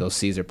 And then those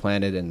seeds are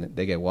planted and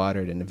they get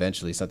watered, and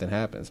eventually something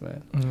happens,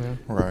 man.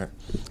 Right.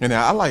 And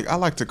I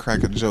like to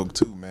crack a joke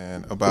too,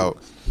 man, about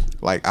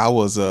like I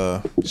was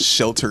a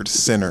sheltered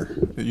sinner.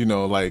 You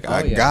know, like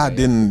God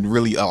didn't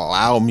really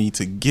allow me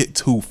to get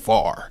too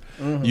far.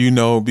 You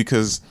know,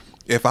 because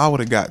if I would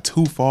have got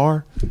too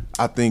far,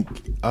 I think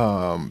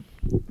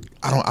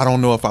I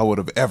don't know if I would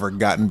have ever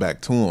gotten back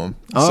to him.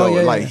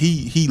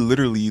 He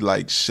literally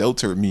like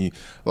sheltered me.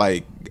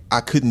 Like I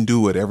couldn't do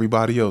what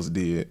everybody else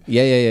did.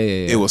 Yeah.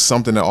 It was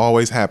something that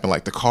always happened,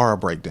 like the car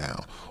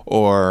breakdown,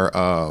 or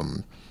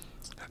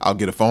I'll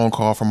get a phone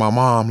call from my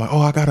mom, like,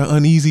 "Oh, I got an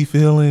uneasy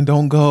feeling.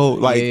 Don't go."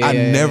 Like I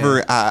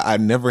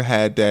never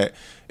had that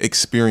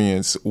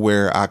experience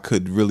where I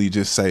could really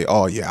just say,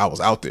 "Oh yeah, I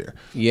was out there."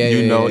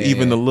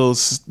 Even the little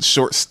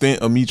short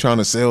stint of me trying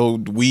to sell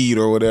weed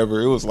or whatever,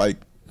 it was like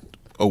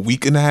a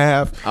week and a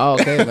half. Oh,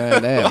 okay,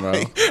 man. Damn, bro.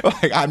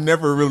 like I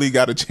never really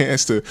got a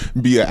chance to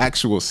be an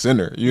actual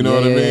sinner. You know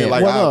what I mean?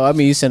 Like, well, no, I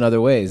mean, you sin other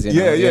ways. You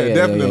know?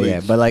 Definitely. Yeah.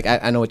 But like,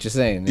 I know what you're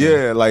saying.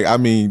 Yeah, like I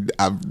mean,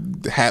 I've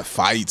had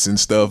fights and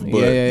stuff,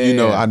 but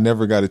I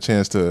never got a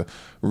chance to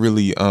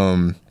really,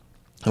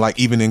 like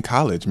even in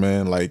college,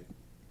 man. Like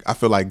I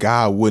feel like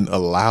God wouldn't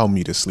allow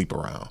me to sleep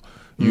around.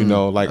 You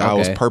know, like I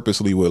was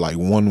purposely with like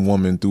one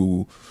woman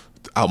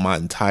throughout my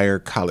entire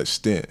college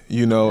stint.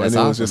 You know, That's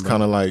and it was just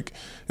kind of like.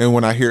 And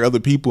when I hear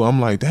other people, I'm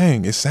like,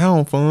 dang, it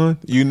sounds fun,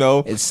 you know?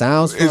 It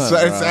sounds fun. It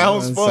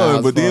sounds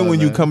fun. But then when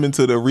you come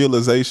into the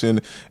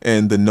realization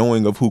and the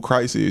knowing of who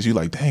Christ is, you're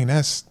like, dang,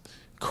 that's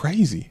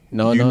crazy. You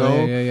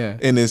know? Yeah.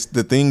 And it's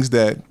the things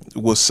that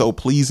was so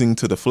pleasing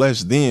to the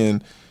flesh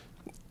then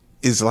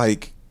is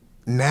like,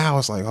 now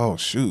it's like, oh,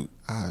 shoot,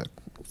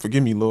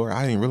 forgive me, Lord,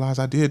 I didn't realize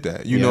I did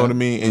that. You know what I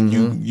mean?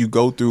 And you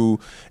go through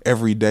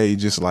every day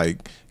just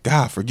like,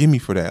 God, forgive me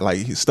for that. Like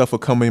stuff will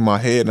come in my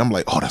head and I'm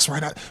like, oh, that's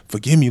right.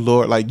 Forgive me,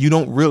 Lord. Like you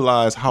don't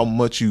realize how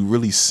much you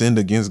really sinned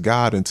against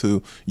God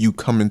until you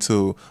come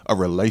into a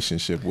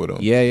relationship with him.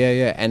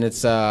 Yeah. And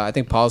it's, I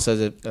think Paul says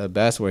it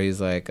best where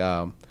he's like,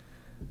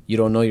 you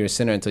don't know you're a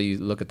sinner until you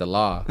look at the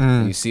law.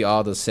 And you see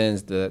all the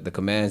sins, the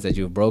commands that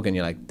you've broken.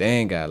 You're like,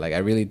 dang, God, like I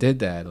really did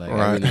that. Like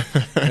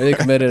I really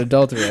committed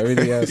adultery. I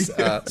really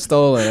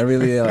stolen. I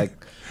really like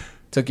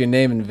took your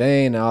name in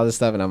vain and all this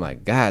stuff. And I'm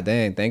like, God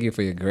dang, thank you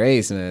for your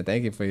grace, man.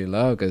 Thank you for your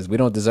love, because we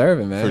don't deserve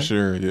it, man. For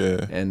sure,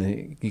 yeah.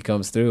 And he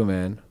comes through,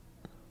 man.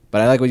 But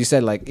I like what you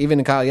said. Like even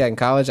in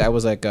college, I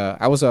was like,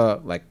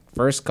 like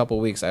first couple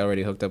weeks, I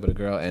already hooked up with a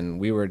girl, and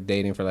we were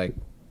dating for like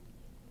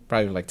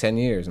probably like 10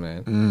 years,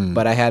 man.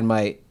 But I had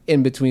my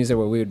in-betweens there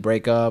where we would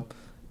break up,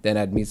 then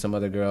I'd meet some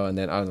other girl, and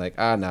then I was like,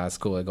 nah, it's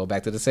cool. I go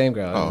back to the same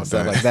girl and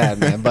stuff like that,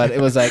 man. But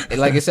it was like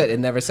I said, it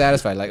never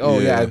satisfied. Like,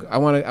 I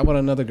want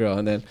another girl,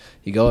 and then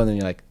you go, and then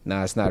you're like,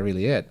 nah, it's not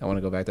really it. I want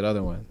to go back to the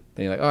other one.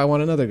 Then you're like, oh, I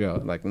want another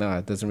girl. Like, nah,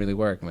 it doesn't really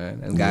work,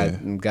 man.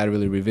 And God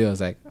really reveals,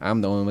 like,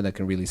 I'm the only one that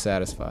can really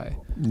satisfy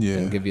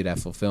and give you that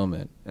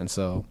fulfillment. And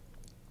so,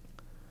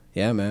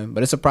 yeah, man.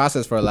 But it's a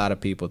process for a lot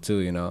of people too,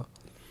 you know.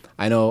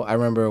 I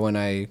remember when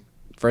I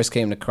first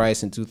came to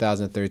Christ in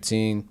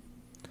 2013.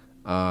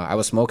 I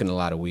was smoking a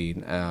lot of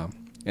weed,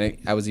 and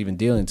I was even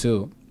dealing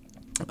too,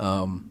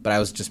 but I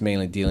was just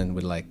mainly dealing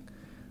with like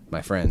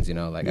my friends, you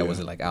know, like I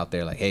wasn't like out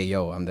there like, hey,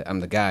 yo, I'm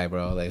the guy,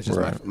 bro. Like it's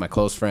just my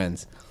close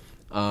friends.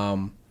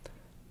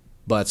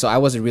 But so I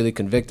wasn't really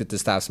convicted to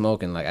stop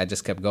smoking. Like I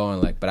just kept going.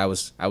 Like, but I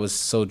was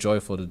so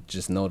joyful to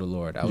just know the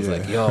Lord. I was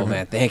like, yo,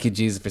 man, thank you,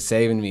 Jesus, for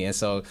saving me. And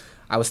so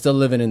I was still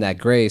living in that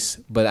grace,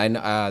 but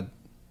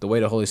the way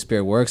the Holy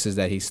Spirit works is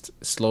that he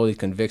slowly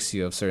convicts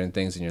you of certain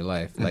things in your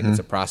life. Like it's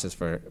a process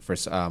for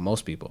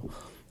most people.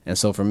 And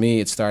so for me,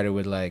 it started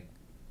with like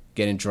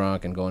getting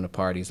drunk and going to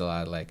parties a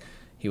lot. Like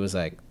he was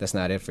like, that's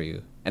not it for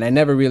you. And I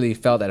never really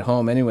felt at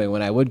home anyway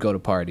when I would go to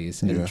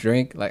parties and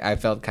drink. Like I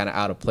felt kind of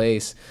out of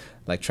place,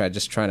 like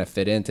just trying to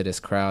fit into this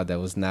crowd that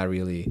was not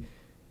really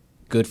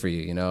good for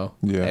you, you know?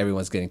 Yeah.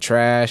 Everyone's getting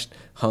trashed,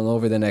 hung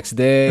over the next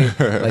day.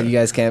 Like you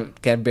guys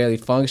can't barely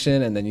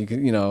function, and then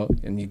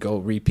and you go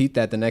repeat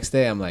that the next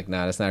day. I'm like,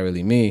 nah, that's not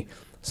really me.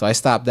 So I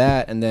stopped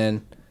that, and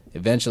then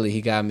eventually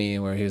he got me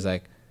where he was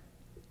like,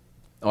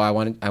 oh, I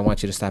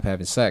want you to stop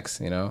having sex,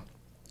 you know?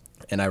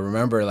 And I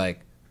remember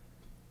like,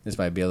 this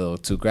might be a little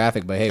too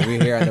graphic, but hey,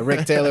 we're here on the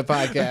Rick Taylor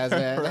podcast,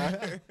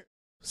 man.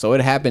 So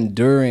it happened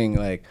during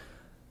like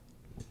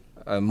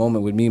a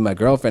moment with me and my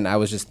girlfriend. I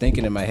was just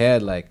thinking in my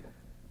head, like,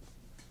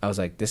 I was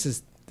like, this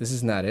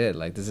is not it.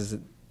 Like,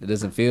 it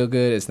doesn't feel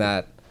good. It's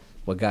not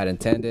what God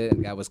intended.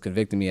 And God was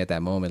convicting me at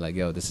that moment, like,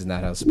 yo, this is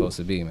not how it's supposed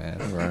to be, man.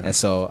 Right. And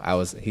so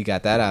he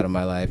got that out of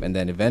my life. And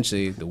then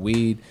eventually the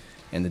weed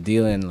and the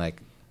dealing,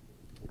 like,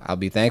 I'll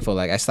be thankful.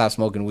 Like I stopped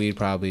smoking weed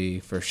probably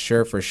for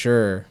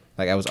sure.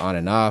 Like I was on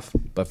and off,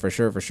 but for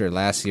sure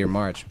last year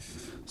March.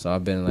 So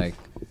I've been like,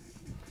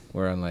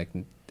 we're on like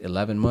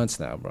 11 months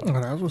now, bro.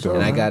 Oh, that's what's up,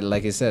 and I man. got,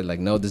 like I said, like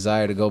no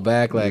desire to go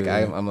back. Like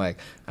I'm like,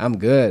 I'm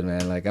good,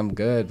 man. Like I'm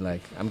good.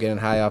 Like I'm getting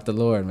high off the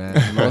Lord, man.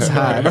 Most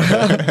high.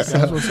 That's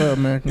what's up,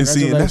 man. And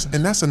see,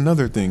 and that's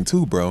another thing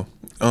too, bro.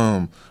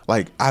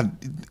 Like I,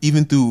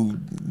 even through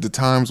the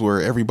times where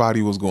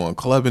everybody was going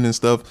clubbing and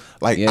stuff,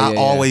 like I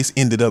always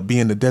ended up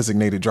being the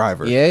designated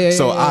driver.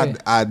 So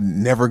I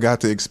never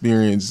got to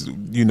experience,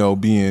 you know,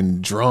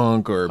 being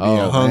drunk or being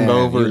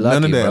hungover. Man,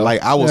 none of that. Bro.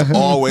 Like I was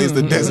always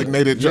the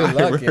designated driver.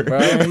 You're lucky, bro.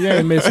 Man, you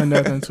ain't missing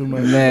nothing too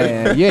much.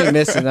 Man, you ain't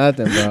missing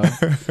nothing, bro.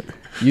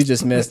 You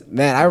just missed.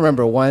 Man, I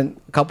remember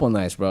couple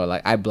nights, bro.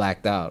 Like I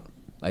blacked out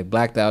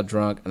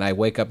drunk, and I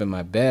wake up in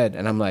my bed,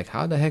 and I'm like,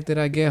 how the heck did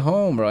I get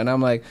home, bro? And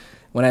I'm like,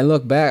 when I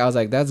look back, I was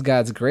like, that's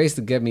God's grace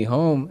to get me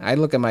home. I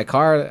look at my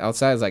car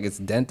outside, it's like it's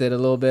dented a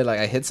little bit. Like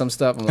I hit some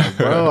stuff. I'm like,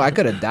 bro, I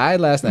could have died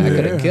last night. I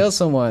could have killed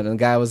someone. And the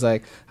guy was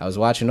like, I was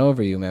watching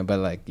over you, man. But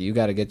like, you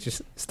got to get your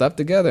stuff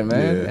together,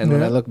 man. And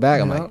when I look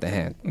back, I'm like,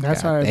 damn.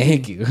 That's God, how.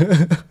 Thank you.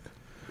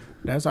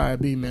 That's how it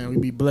be, man. We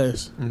be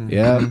blessed.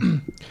 Yeah.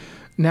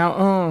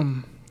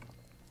 Now,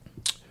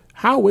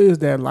 how is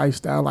that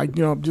lifestyle? Like,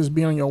 you know, just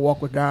being on your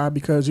walk with God,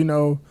 because, you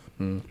know,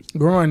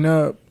 growing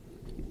up,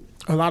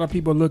 a lot of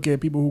people look at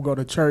people who go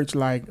to church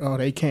like, oh,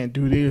 they can't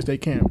do this, they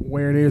can't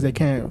wear this, they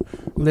can't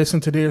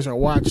listen to this or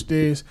watch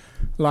this.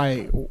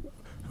 Like,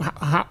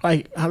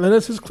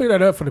 let's just clear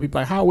that up for the people.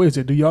 Like, how is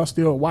it? Do y'all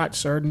still watch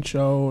certain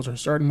shows or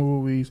certain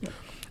movies?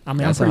 I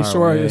mean, I'm pretty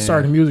sure there's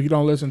certain music you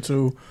don't listen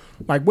to.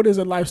 Like, what is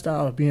the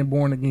lifestyle of being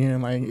born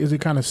again? Like, is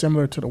it kind of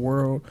similar to the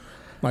world?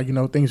 Like, you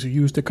know, things you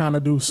used to kind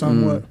of do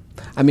somewhat?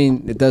 I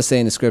mean, it does say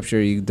in the scripture,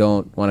 you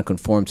don't want to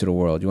conform to the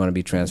world. You want to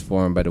be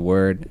transformed by the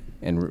word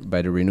and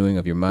by the renewing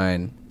of your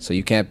mind. So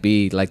you can't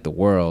be like the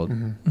world.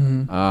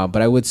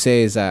 But I would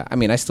say is that, I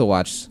mean, I still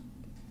watch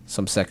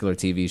some secular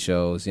TV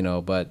shows, you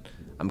know, but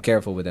I'm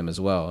careful with them as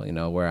well, you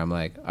know, where I'm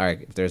like, all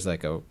right, if there's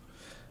like a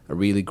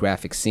really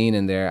graphic scene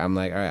in there, I'm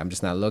like, all right, I'm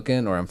just not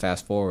looking, or I'm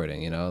fast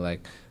forwarding, you know,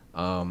 like,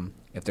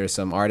 if there's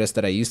some artist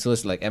that I used to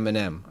listen, like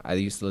Eminem, I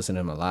used to listen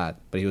to him a lot,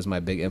 but he was my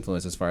big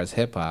influence as far as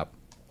hip hop,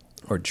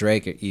 or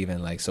Drake, or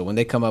even like, so when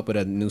they come up with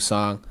a new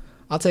song,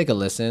 I'll take a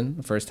listen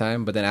the first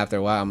time, but then after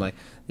a while, I'm like,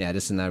 yeah,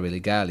 this is not really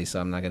godly, so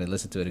I'm not going to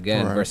listen to it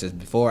again. Right. Versus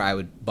before, I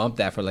would bump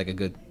that for like a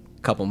good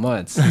couple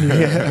months. But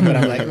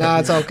I'm like, nah,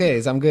 it's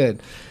okay, I'm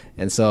good.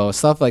 And so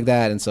stuff like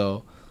that. And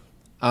so,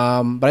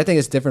 but I think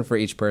it's different for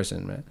each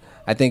person, man.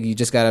 I think you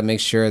just got to make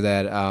sure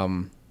that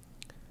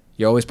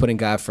you're always putting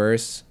God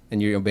first,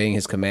 and you're obeying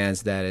His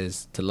commands. That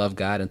is to love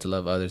God and to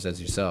love others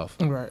as yourself.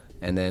 Right.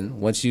 And then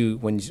once you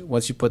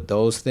put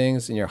those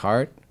things in your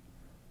heart,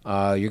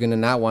 you're gonna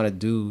not want to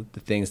do the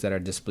things that are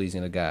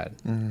displeasing to God.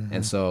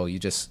 And so you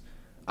just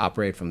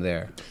operate from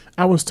there.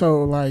 I was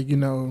told, like, you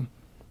know,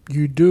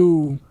 you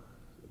do,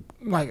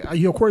 like,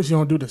 of course you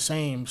don't do the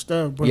same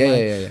stuff, but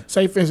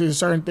say for instance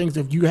certain things,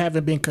 if you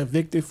haven't been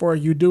convicted for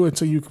it, you do it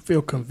until you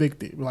feel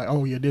convicted, like,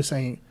 oh yeah, this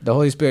ain't the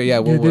Holy Spirit.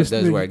 What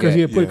does work, because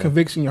He'll put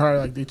conviction in your heart,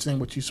 like this ain't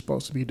what you're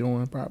supposed to be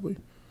doing, probably.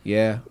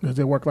 Does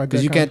it work like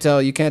that?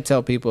 Because you can't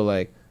tell people,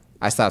 like,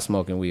 I stopped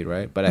smoking weed,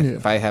 right? But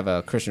if I have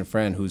a Christian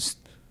friend who's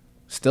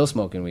still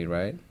smoking weed,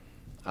 right?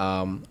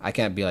 I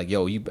can't be like,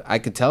 yo, I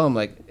could tell him,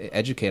 like,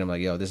 educate him,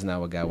 like, yo, this is not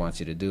what God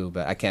wants you to do.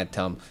 But I can't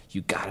tell him,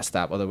 you gotta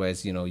stop,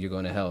 otherwise, you know, you're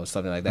going to hell, or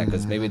something like that.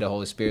 Because maybe the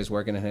Holy Spirit's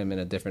working in him in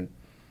a different,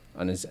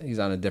 he's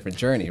on a different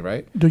journey,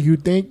 right? Do you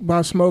think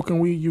by smoking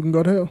weed you can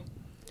go to hell?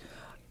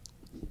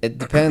 It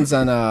depends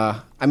on.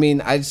 I mean,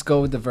 I just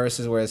go with the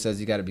verses where it says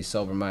you got to be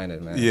sober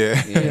minded, man.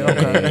 Yeah.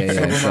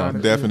 So,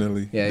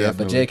 definitely. Yeah.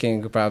 But Jay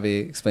could probably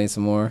explain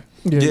some more.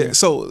 Yeah.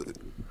 So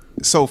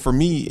for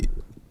me,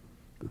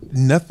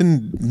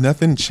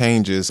 nothing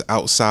changes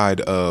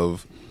outside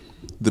of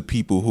the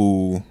people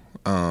who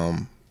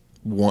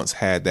once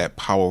had that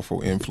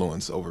powerful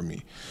influence over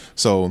me.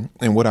 So,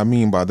 and what I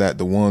mean by that,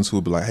 the ones who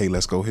would be like, hey,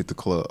 let's go hit the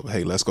club.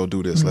 Hey, let's go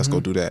do this. Let's go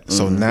do that.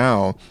 So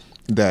now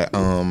that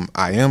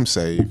I am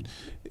saved,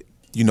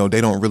 you know,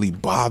 they don't really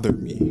bother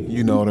me.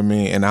 You know what I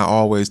mean? And I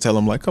always tell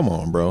them, like, come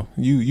on, bro.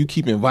 You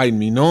keep inviting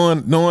me,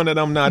 knowing that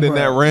I'm not in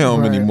that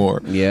realm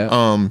anymore.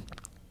 Yeah.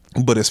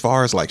 But as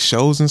far as like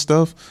shows and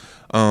stuff,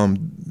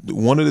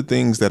 one of the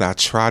things that I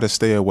try to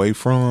stay away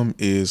from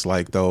is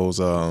like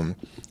those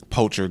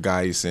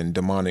poltergeists and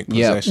demonic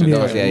possession.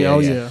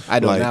 Yeah.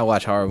 I do not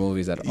watch horror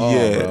movies at all.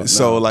 Yeah, bro. No.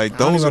 So like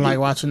those I don't even like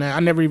watching that. I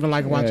never even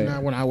liked watching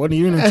that when I wasn't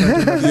even in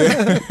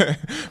church.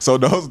 So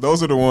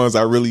those are the ones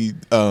I really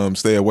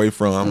stay away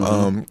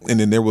from. And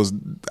then there was,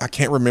 I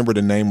can't remember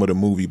the name of the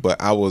movie,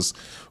 but I was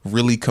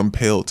really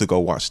compelled to go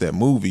watch that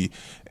movie.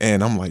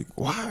 And I'm like,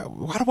 why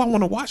do I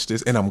want to watch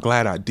this? And I'm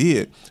glad I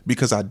did,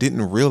 because I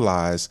didn't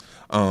realize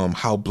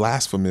how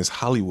blasphemous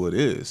Hollywood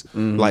is.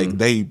 Like,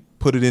 they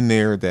put it in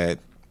there that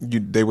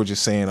they were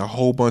just saying a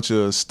whole bunch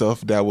of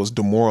stuff that was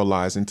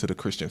demoralizing to the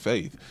Christian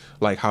faith,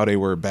 like how they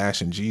were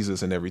bashing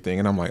Jesus and everything.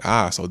 And I'm like,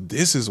 so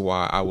this is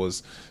why I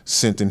was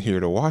sent in here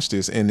to watch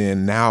this. And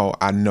then now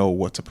I know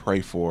what to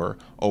pray for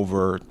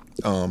over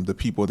the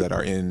people that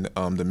are in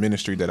the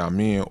ministry that I'm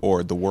in,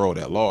 or the world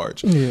at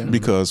large. Yeah.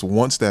 Because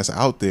once that's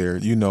out there,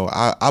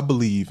 I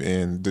believe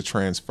in the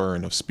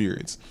transferring of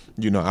spirits.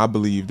 I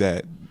believe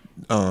that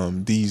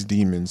these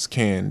demons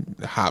can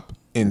hop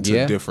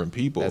into different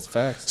people. That's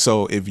facts.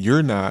 So if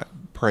you're not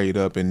prayed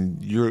up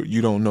and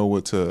you don't know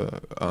what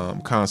to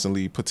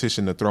constantly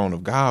petition the throne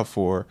of God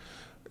for,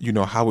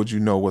 how would you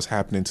know what's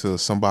happening to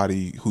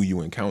somebody who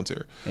you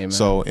encounter? Amen.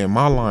 So in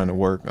my line of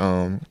work,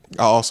 I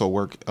also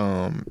work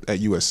at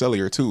U.S.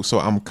 Cellular too. So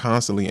I'm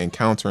constantly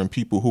encountering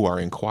people who are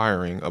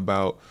inquiring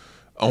about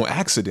on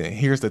accident.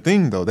 Here's the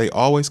thing though, they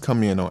always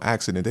come in on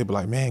accident. They be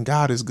like, man,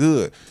 God is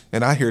good.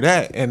 And I hear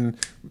that. And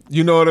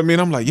you know what I mean?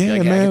 I'm like, man.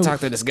 I can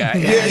talk to this guy.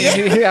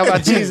 How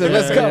about Jesus?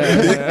 Let's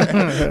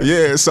go.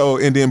 Yeah. So,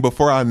 and then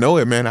before I know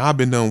it, man, I've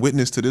been done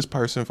witness to this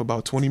person for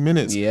about 20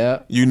 minutes.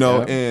 Yeah.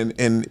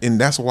 And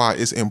that's why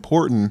it's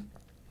important.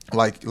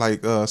 Like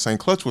St.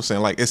 Klutch was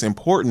saying, like, it's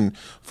important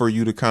for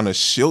you to kind of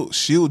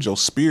shield your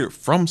spirit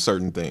from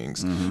certain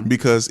things,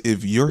 because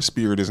if your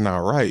spirit is not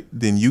right,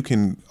 then you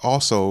can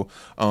also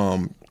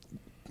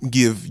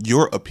give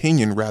your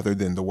opinion rather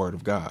than the word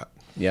of God.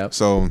 Yep.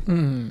 So,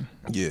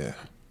 yeah.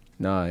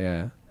 No,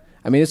 yeah.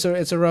 I mean, it's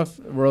a rough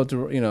world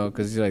to,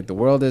 because like the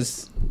world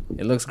it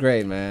looks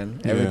great, man.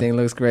 Everything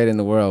looks great in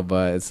the world,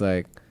 but it's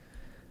like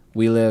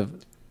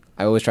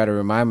I always try to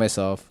remind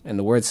myself, and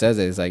the word says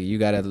it's like you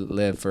got to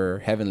live for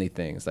heavenly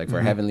things, like for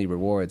heavenly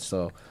rewards.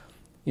 So,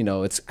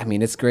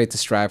 it's great to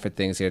strive for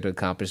things here, to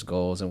accomplish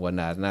goals and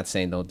whatnot. I'm not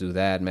saying don't do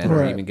that, man,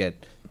 or even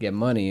get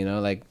money.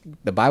 Like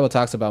the Bible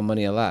talks about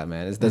money a lot,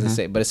 man. It doesn't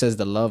say, but it says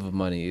the love of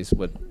money is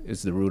what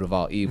is the root of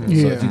all evil.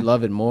 Yeah. So if you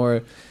love it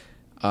more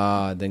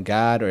than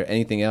God or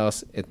anything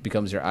else, it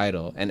becomes your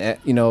idol. And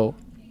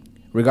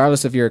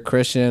regardless if you're a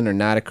Christian or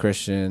not a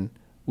Christian,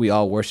 we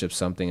all worship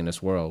something in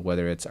this world,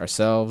 whether it's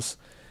ourselves,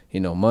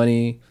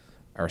 money,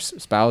 our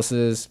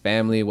spouses,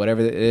 family,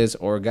 whatever it is,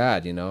 or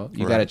God. You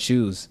got to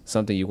choose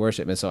something you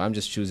worship. And so I'm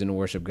just choosing to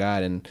worship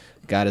God, and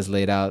God has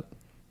laid out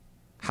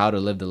how to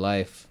live the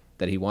life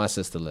that he wants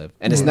us to live.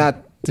 And it's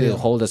not to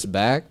hold us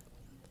back.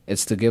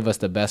 It's to give us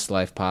the best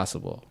life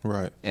possible.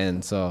 Right.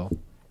 And so,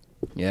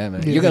 yeah,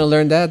 man. You're going to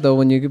learn that, though,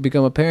 when you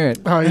become a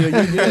parent. Oh,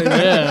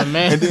 yeah,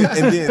 man. And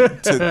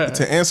then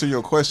to answer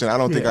your question, I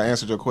don't think I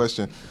answered your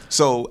question.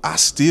 So I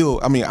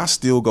still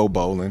go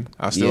bowling.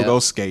 I still go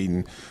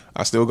skating.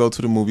 I still go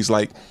to the movies.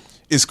 Like,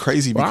 it's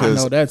crazy because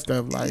I know that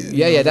stuff. Like,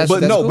 that's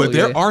cool, but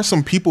there are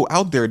some people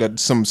out there that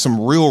some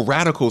real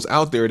radicals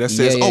out there that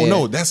says,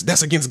 no,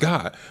 that's against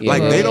God.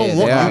 Like they don't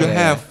want you to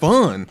have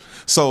fun.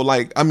 So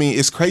like, I mean,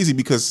 it's crazy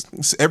because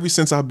ever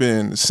since I've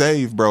been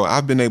saved, bro,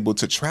 I've been able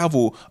to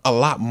travel a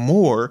lot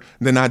more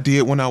than I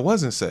did when I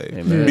wasn't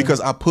saved. Because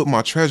I put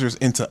my treasures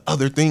into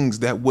other things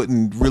that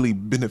wouldn't really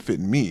benefit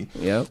me.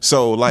 Yep.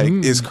 So like,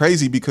 it's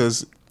crazy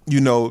because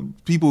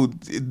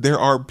there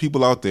are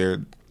people out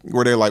there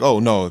where they're like,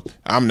 oh no,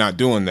 I'm not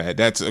doing that,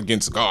 that's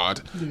against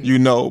God,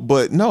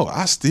 but no,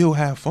 I still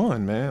have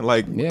fun, man.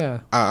 Like,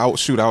 I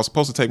was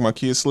supposed to take my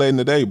kids sledding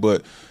today,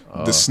 but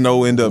the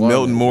snow ended up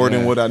melting more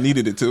than what I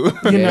needed it to.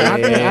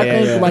 I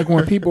think like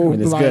when people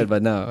it's like, good,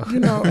 but no,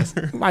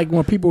 like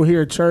when people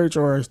hear church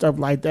or stuff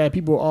like that,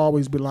 people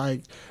always be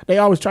like, they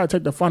always try to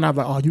take the fun out of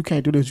like, oh, you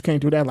can't do this, you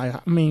can't do that. Like,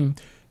 I mean,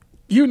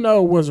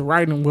 what's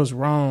right and what's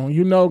wrong.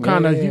 You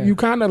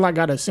kind of like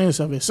got a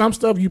sense of it. Some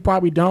stuff you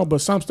probably don't,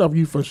 but some stuff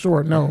you for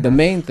sure know. The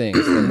main things.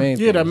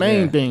 The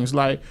main things.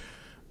 Like,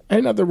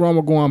 ain't nothing wrong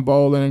with going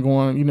bowling and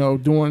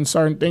going, doing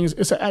certain things.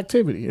 It's an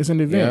activity. It's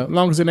an event. As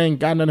long as it ain't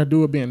got nothing to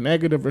do with being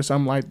negative or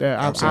something like that,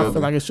 I feel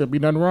like it should be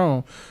nothing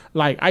wrong.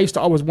 Like, I used to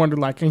always wonder,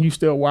 like, can you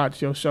still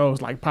watch your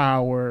shows like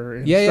Power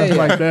and stuff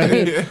like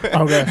that?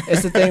 Okay.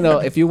 It's the thing, though.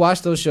 If you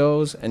watch those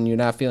shows and you're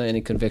not feeling any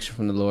conviction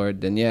from the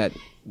Lord, then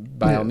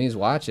by all means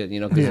watch it,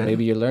 because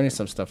maybe you're learning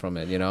some stuff from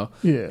it,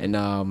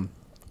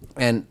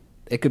 and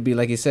it could be,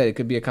 like you said, it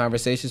could be a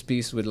conversations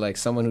piece with like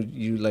someone who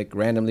you like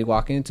randomly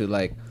walk into.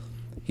 Like,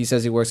 he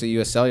says he works at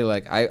US Cellular.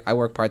 Like, I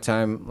work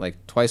part-time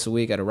like twice a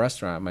week at a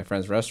restaurant, my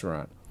friend's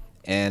restaurant,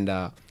 and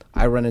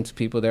I run into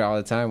people there all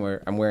the time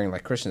where I'm wearing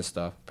like Christian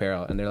stuff,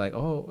 apparel, and they're like,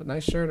 oh,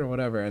 nice shirt or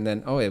whatever. And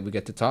then, we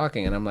get to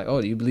talking, and I'm like, oh,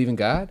 do you believe in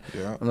God?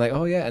 Yeah. I'm like,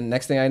 oh, yeah. And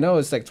next thing I know,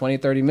 it's like 20,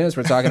 30 minutes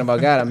we're talking about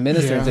God. I'm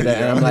ministering to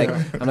that. And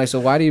I'm like, so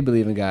why do you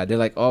believe in God? They're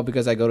like, oh,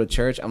 because I go to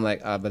church. I'm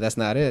like, but that's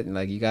not it. And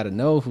like, you got to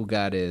know who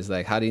God is.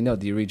 Like, how do you know?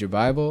 Do you read your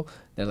Bible?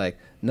 They're like,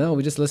 no,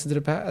 we just listen to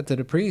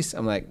the priest.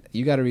 I'm like,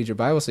 you got to read your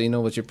Bible so you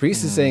know what your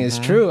priest is saying is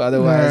true.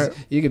 Otherwise,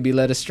 you could be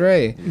led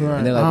astray. Right.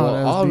 And they're like,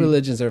 all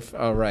religions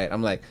are right.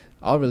 I'm like,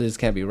 all religions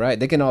can't be right.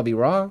 They can all be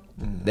wrong.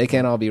 They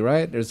can't all be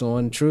right. There's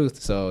one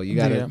truth. So you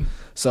got to.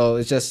 So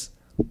it's just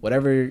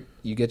whatever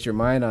you get your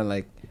mind on.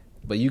 Like,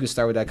 But you could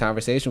start with that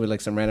conversation with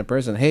like some random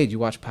person. Hey, do you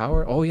watch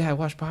Power? Oh yeah, I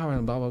watch Power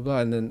and blah blah blah.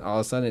 And then all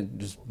of a sudden it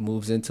just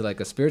moves into like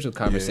a spiritual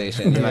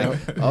conversation. You're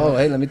like, oh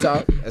hey, let me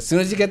talk. As soon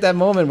as you get that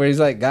moment where he's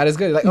like, God is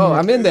good. You're like, oh,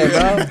 I'm in there,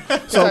 bro.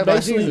 So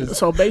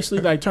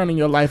basically, like turning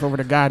your life over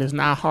to God is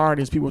not hard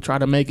as people try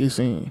to make it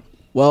seem.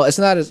 Well, it's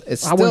not. It's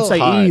still I wouldn't say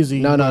hard.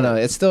 easy. No.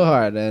 It's still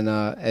hard, and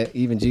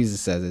even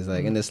Jesus says it's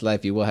like in this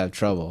life you will have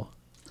trouble,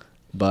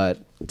 but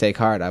take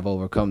heart, I've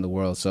overcome the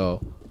world.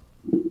 So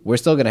we're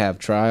still gonna have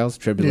trials,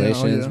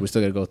 tribulations. We're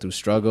still gonna go through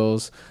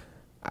struggles.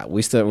 I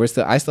still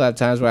have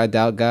times where I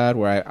doubt God,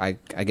 where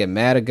I get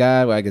mad at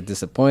God, where I get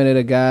disappointed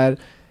at God,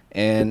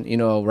 and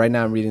right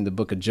now I'm reading the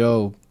book of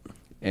Job,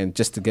 and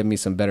just to give me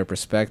some better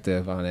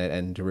perspective on it,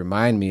 and to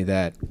remind me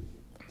that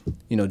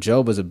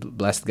Job was a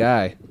blessed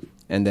guy.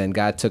 And then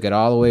God took it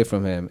all away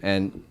from him.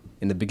 And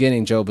in the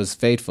beginning, Job was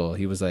faithful.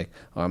 He was like,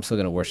 oh, I'm still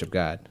going to worship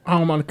God. I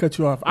don't want to cut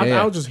you off.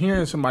 I was just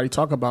hearing somebody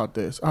talk about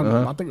this.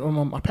 I think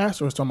my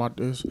pastor was talking about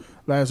this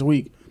last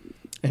week.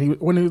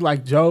 And when he was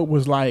like, Job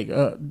was like,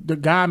 the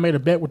guy made a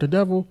bet with the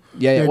devil.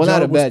 Yeah. Well,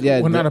 not a bet. Yeah.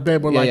 Well, not a bet,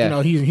 but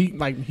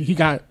he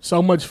got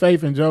so much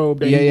faith in Job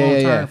that he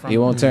won't turn from. He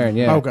won't turn.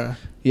 Yeah. Okay.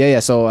 Yeah.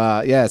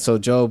 So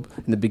Job,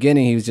 in the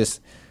beginning, he was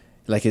just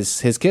like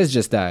his kids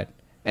just died.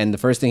 And the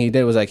first thing he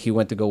did was like he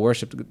went to go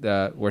worship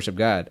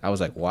God. I was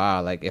like,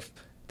 wow, like if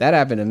that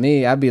happened to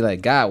me, I'd be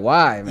like, God,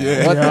 why,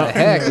 man? What the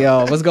heck,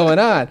 yo? What's going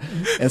on?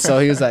 And so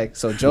he was like,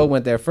 so Job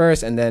went there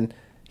first, and then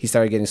he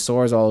started getting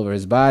sores all over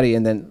his body.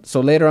 And then so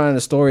later on in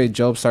the story,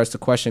 Job starts to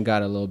question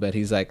God a little bit.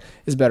 He's like,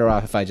 it's better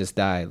off if I just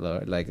die,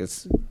 Lord. Like,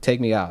 take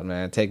me out,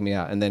 man. Take me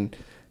out. And then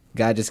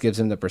God just gives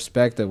him the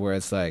perspective where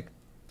it's like,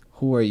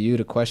 who are you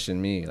to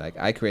question me? Like,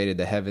 I created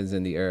the heavens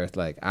and the earth.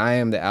 Like, I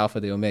am the Alpha,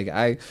 the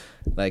Omega.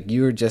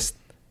 You're just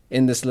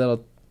in this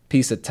little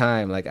piece of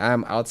time. Like,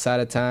 I'm outside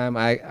of time.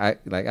 I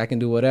can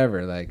do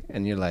whatever. Like,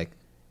 and you're like,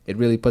 it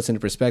really puts into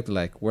perspective,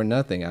 like, we're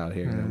nothing out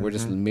here. Mm-hmm. We're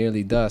just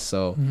merely dust.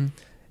 So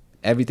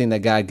everything that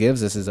God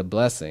gives us is a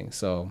blessing.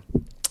 So,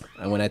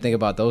 and when I think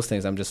about those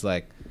things, I'm just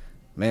like,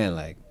 man,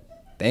 like,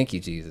 thank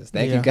you, Jesus.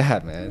 Thank you,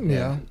 God, man.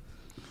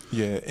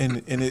 Yeah.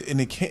 And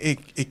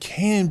it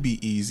can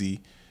be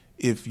easy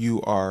if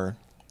you are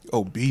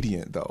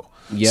obedient, though.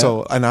 Yeah.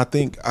 So, and I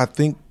think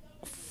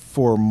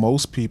for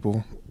most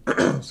people,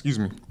 excuse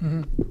me.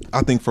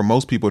 I think for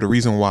most people, the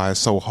reason why it's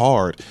so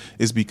hard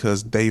is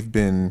because they've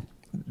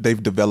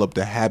developed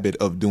a habit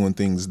of doing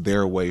things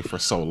their way for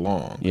so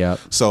long. Yeah.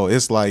 So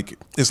it's like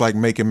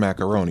making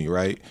macaroni,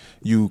 right?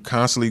 You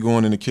constantly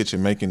going in the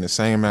kitchen making the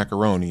same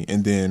macaroni,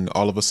 and then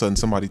all of a sudden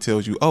somebody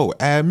tells you, "Oh,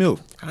 add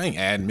milk." I ain't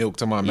adding milk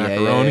to my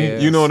macaroni. Yeah.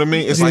 You know what I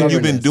mean? It's like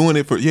you've been doing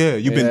it for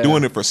been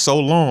doing it for so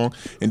long,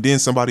 and then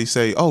somebody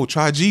say, "Oh,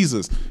 try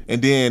Jesus."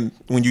 And then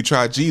when you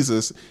try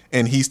Jesus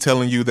and he's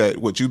telling you that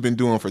what you've been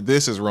doing for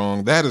this is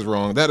wrong, that is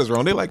wrong, that is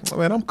wrong, they're like,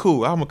 "Man, I'm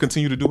cool. I'm gonna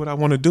continue to do what I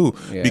want to do,"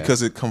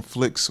 because it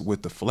conflicts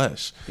with the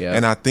flesh. Yeah.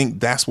 And I think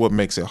that's what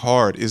makes it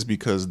hard, is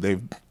because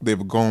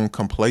they've gone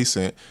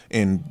complacent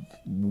in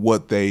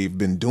what they've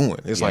been doing.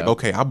 It's like,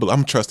 okay,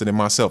 I'm trusting in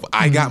myself.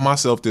 I got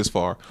myself this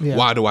far. Yeah.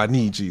 Why do I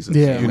need Jesus?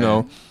 Yeah, you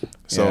know?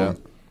 So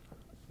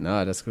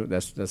no, that's good.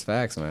 That's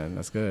facts, man.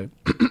 That's good.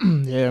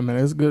 Yeah,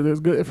 man, it's good. It's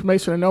good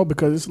information to know,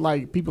 because it's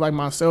like people like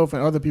myself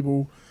and other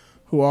people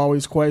who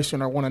always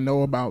question or want to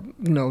know about,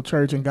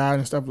 church and God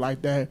and stuff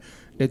like that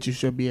you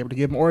should be able to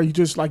give them. Or you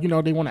just like, they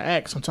want to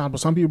ask sometimes, but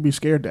some people be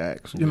scared to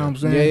ask. You know what I'm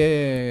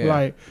saying?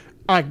 Yeah.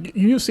 Like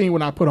you seen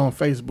when I put on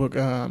Facebook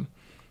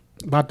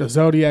about the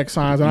zodiac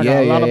signs, and I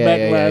got a lot of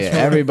backlash. Yeah.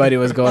 Everybody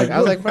was going. I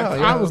was like, bro.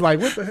 I was like,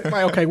 what the heck?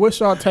 Like, okay, what's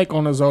y'all take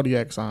on the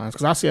zodiac signs?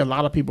 Because I see a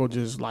lot of people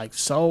just like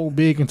so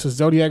big into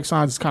zodiac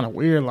signs. It's kind of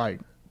weird.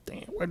 Like,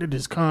 damn, where did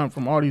this come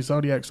from? All these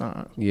zodiac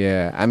signs.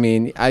 Yeah, I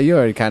mean, you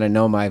already kind of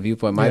know my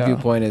viewpoint. My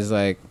viewpoint is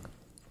like,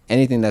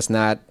 anything that's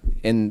not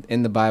in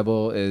the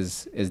Bible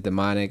is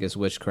demonic, is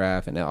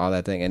witchcraft, and all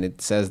that thing. And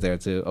it says there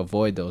to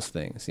avoid those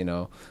things,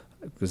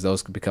 because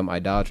those could become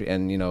idolatry.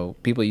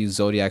 And people use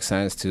zodiac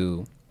signs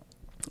to,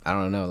 I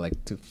don't know,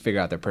 like to figure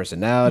out their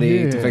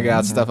personality, to figure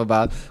out stuff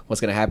about what's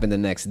gonna happen the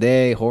next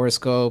day,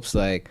 horoscopes,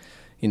 like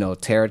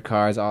tarot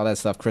cards, all that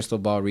stuff, crystal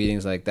ball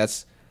readings. Like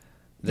that's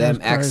them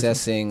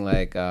accessing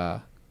like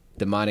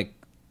demonic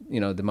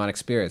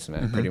spirits,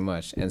 man, pretty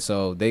much. And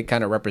so they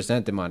kind of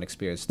represent demonic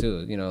spirits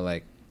too.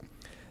 Like,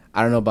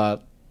 I don't know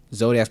about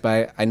zodiacs,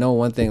 but I know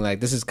one thing. Like,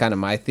 this is kind of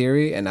my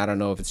theory, and I don't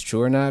know if it's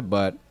true or not.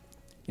 But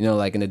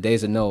like in the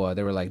days of Noah,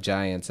 there were like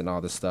giants and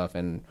all this stuff,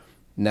 and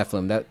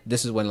Nephilim.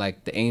 This is when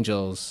like the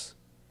angels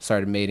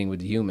started mating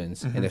with the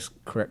humans, and they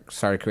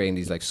started creating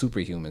these like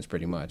superhumans,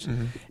 pretty much.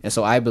 And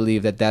so I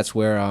believe that that's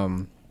where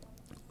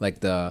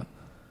like the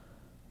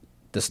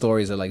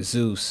stories of like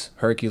Zeus,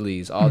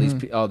 Hercules, all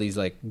these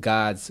like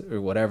gods or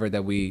whatever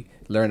that we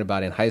learned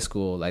about in high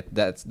school, like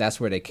that's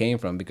where they came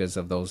from, because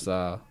of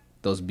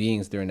those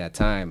beings during that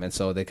time. And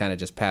so they kind of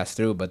just passed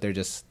through, but they're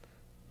just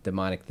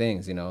demonic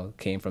things,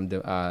 came from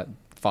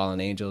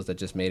fallen angels that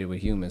just mated with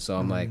humans. So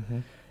I'm like,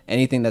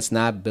 anything that's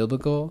not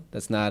biblical,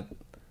 that's not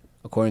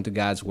according to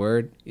God's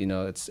word,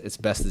 it's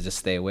best to just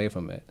stay away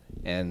from it.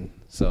 And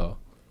so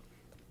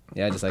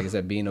yeah, just like I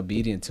said, being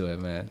obedient to it,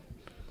 man.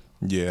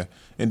 Yeah,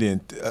 and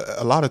then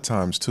a lot of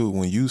times too,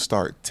 when you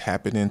start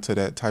tapping into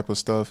that type of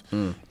stuff,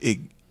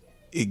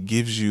 it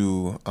gives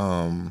you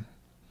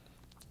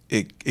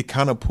it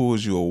kind of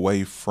pulls you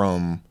away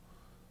from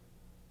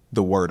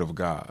the Word of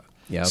God.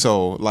 Yep.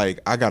 So like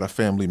I got a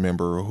family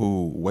member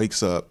who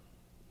wakes up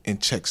and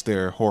checks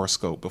their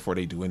horoscope before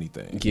they do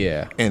anything.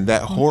 Yeah. And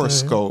that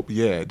horoscope,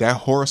 that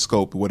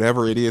horoscope,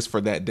 whatever it is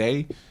for that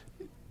day,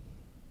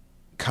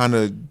 kind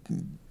of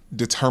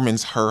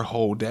determines her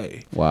whole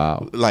day.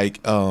 Wow. Like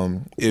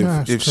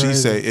if she crazy.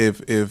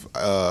 say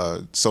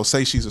so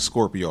say she's a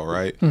Scorpio,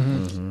 right?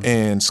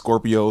 And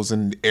Scorpios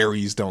and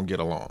Aries don't get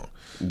along.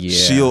 Yeah.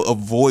 She'll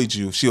avoid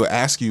you. She'll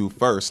ask you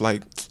first,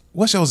 like,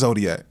 what's your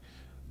zodiac?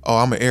 Oh,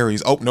 I'm an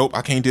Aries. Oh, nope,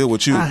 I can't deal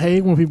with you. I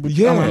hate when people.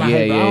 Yeah. I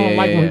don't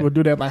like when yeah. people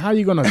do that. Like, how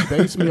you gonna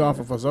base me off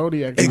of a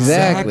zodiac?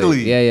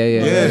 Exactly. Yeah.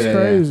 That's yeah.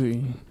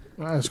 crazy.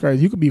 That's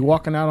crazy. You could be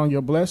walking out on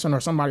your blessing, or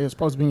somebody that's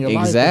supposed to be in your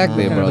life.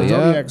 Exactly, and bro, have a yeah.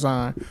 Zodiac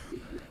sign.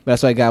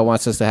 That's why God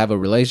wants us to have a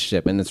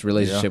relationship, and it's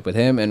relationship with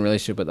Him and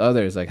relationship with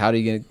others. Like, how do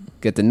you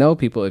get to know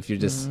people if you're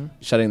just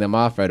shutting them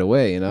off right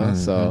away? You know,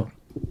 so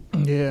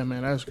Yeah,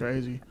 man, that's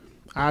crazy.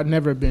 I'd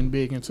never been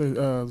big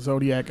into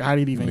Zodiac. I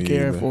didn't even Me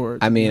care either. for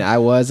it. I mean, I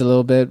was a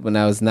little bit when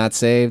I was not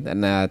saved,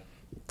 and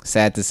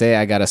sad to say,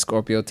 I got a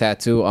Scorpio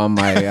tattoo on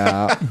my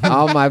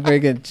on my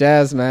freaking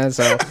chest, man.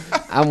 So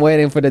I'm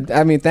waiting for the.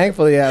 I mean,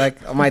 thankfully,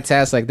 like on my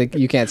test, like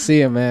you can't see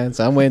him, man.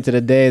 So I'm waiting to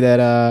the day that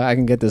I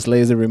can get this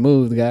laser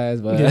removed, guys.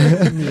 But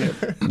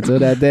until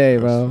that day,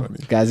 bro,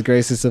 God's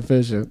grace is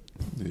sufficient.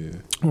 Yeah.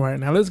 Right,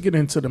 now let's get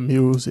into the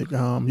music.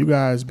 You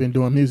guys been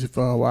doing music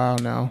for a while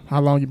now.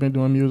 How long you been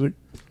doing music?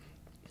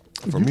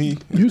 For me,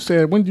 You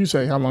said, when did you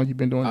say how long you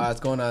been doing it? It's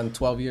going on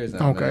 12 years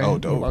now. Okay. man. oh,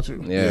 What dope. about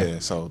you? Yeah.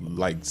 So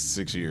like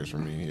 6 years for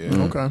me.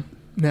 Yeah. Okay.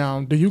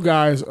 Now, do you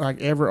guys like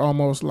ever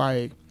almost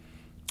like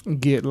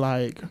get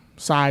like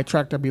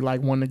sidetracked or be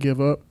like wanting to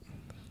give up?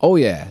 Oh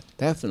yeah,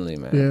 definitely,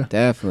 man. Yeah.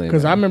 Definitely.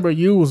 Because I man. remember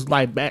you was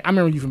like back. I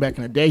remember you from back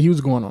in the day. He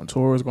was going on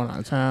tours, going out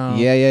of town.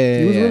 Yeah.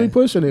 He was yeah. really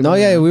pushing it. No, man.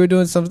 yeah, we were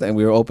doing something.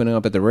 We were opening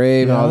up at the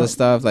rave and all Yeah. this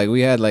stuff. Like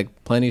we had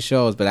like plenty of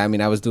shows, but I mean,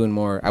 I was doing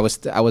more. I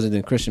wasn't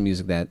doing Christian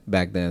music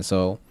back then.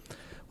 So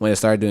when I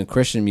started doing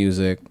Christian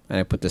music and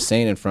I put the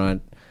saint in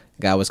front,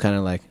 God was kind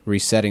of like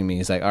resetting me.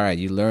 He's like, all right,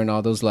 you learn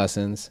all those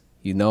lessons.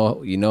 You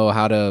know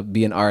how to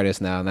be an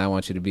artist now. Now I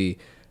want you to be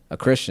a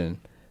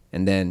Christian,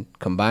 and then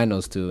combine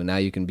those two. And now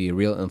you can be a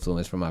real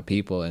influence for my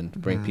people and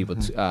bring people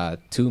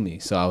to me.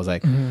 So I was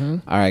like,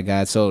 all right,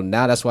 God. So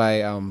now that's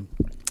why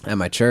at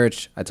my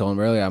church, I told him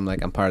earlier, I'm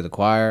like, I'm part of the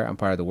choir. I'm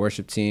part of the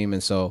worship team.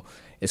 And so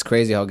it's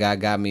crazy how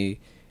God got me.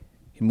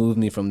 He moved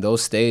me from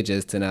those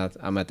stages to now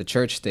I'm at the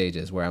church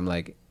stages where I'm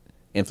like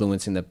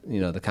influencing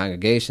the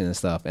congregation and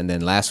stuff. And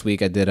then last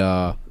week I did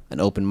an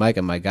open mic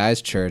at my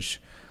guy's church,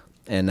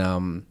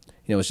 and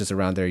it was just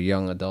around their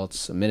young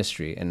adults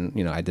ministry.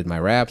 And I did my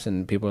raps,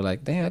 and people were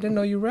like, "Damn, I didn't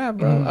know you rap,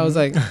 bro." I was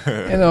like,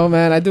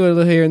 man, I do it a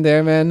little here and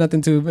there, man,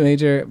 nothing too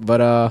major.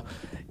 But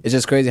it's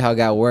just crazy how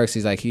God works.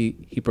 He's like he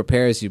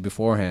prepares you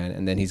beforehand,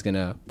 and then he's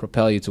gonna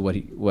propel you to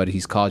what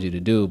he's called you to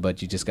do.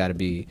 But you just got to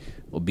be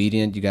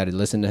obedient. You got to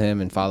listen to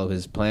him and follow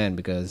his plan,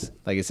 because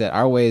like I said,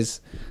 our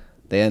ways,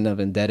 they end up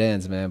in dead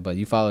ends, man. But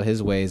you follow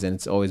his ways, and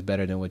it's always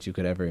better than what you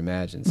could ever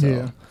imagine. So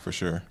Yeah. For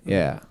sure.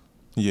 yeah.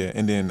 Yeah,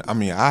 and then I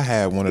mean, I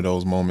had one of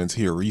those moments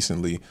here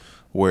recently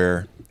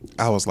where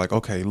I was like,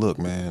 okay, look,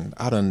 man,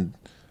 I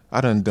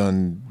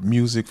done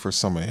music for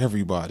some of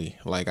everybody.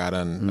 Like I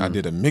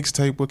did a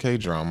mixtape with K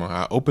Drama.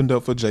 I opened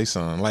up for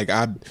Jason.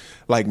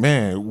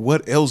 Man,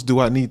 what else do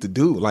I need to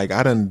do? Like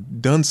I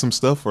done some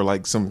stuff for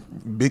like some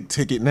big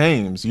ticket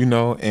names,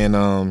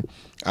 and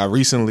I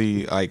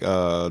recently,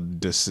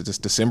 this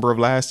December of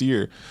last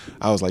year,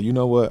 I was like, you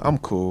know what? I'm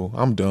cool.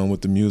 I'm done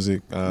with the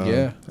music.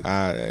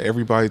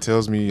 Everybody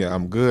tells me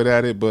I'm good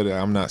at it, but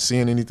I'm not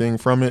seeing anything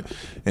from it.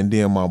 And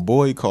then my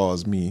boy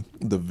calls me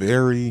the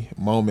very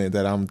moment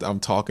that I'm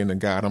talking to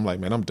God. I'm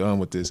like, man, I'm done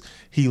with this.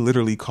 He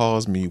literally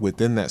calls me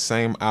within that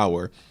same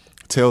hour,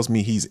 tells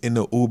me he's in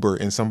the Uber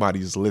and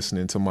somebody's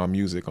listening to my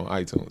music on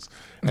iTunes.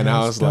 And I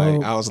was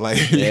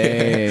like,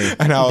 yeah.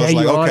 And I was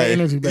like, okay,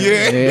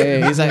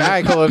 Yeah, he's like, all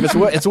right, cool. If it's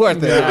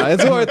worth it.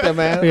 It's worth it,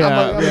 man. Yeah,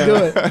 I'm gonna do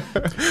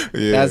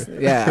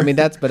it. yeah. I mean,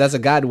 that's a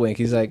God wink.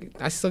 He's like,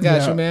 I still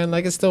got you, man.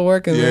 Like it's still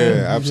working. Yeah,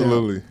 man.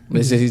 absolutely.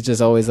 He's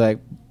just always like,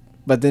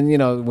 but then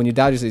when you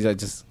doubt yourself, he's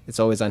like, it's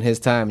always on his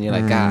time, and you're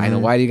like, God, I know,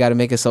 why do you got to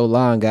make it so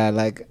long, God?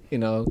 Like,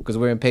 because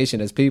we're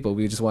impatient as people.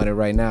 We just want it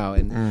right now,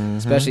 and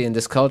especially in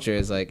this culture,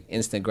 it's like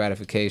instant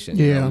gratification.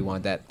 Yeah, we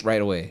want that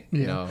right away.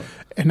 Yeah.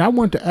 And I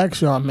want to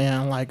ask y'all,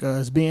 man, like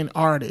as being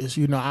artists,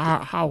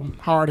 how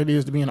hard it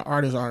is to be an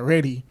artist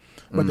already,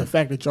 but the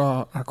fact that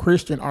y'all are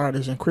Christian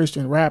artists and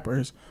Christian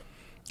rappers,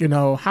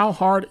 how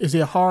hard is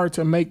it? Hard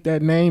to make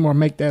that name or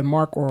make that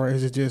mark, or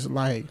is it just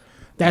like?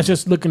 That's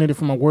just looking at it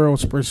from a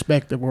world's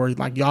perspective, or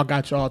like y'all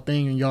got y'all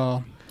thing and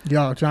y'all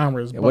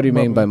genres. What do you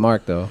mean by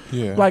mark though?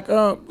 Yeah,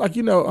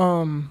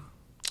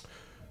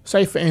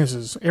 say for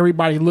instance,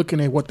 everybody looking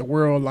at what the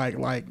world like,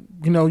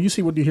 you know, you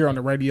see what you hear on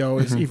the radio.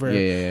 It's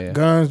either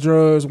guns,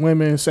 drugs,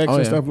 women, sex,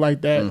 and stuff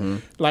like that. Mm-hmm.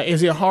 Like,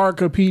 is it hard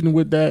competing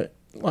with that,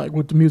 like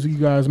with the music you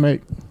guys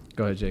make?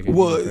 Go ahead, Jake.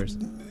 Well,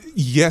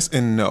 yes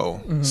and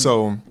no. Mm-hmm.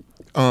 So,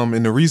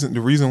 and the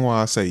reason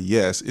why I say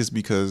yes is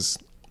because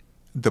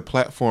the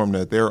platform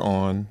that they're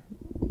on,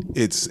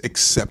 it's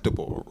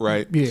acceptable,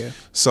 right? Yeah.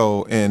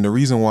 So, and the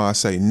reason why I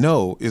say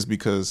no is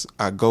because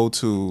I go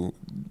to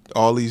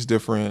all these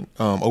different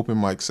open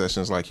mic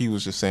sessions, like he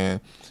was just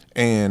saying,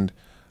 and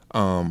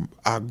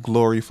I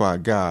glorify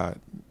God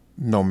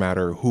no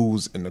matter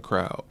who's in the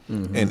crowd.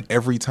 Mm-hmm. And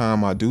every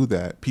time I do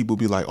that, people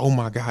be like, "Oh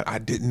my God, I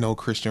didn't know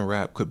Christian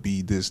rap could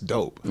be this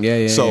dope."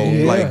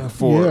 Like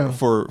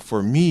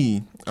for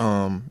me,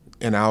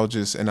 and I'll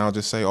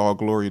just say all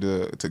glory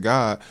to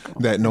God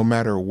that no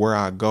matter where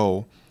I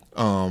go,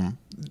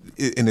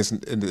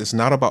 it's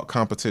not about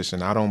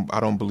competition. I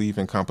don't believe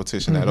in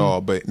competition at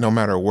all. But no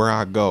matter where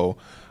I go,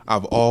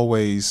 I've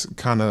always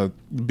kind of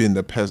been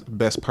the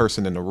best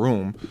person in the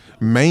room,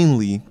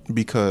 mainly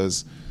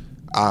because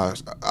I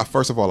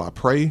first of all, I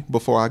pray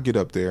before I get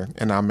up there,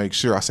 and I make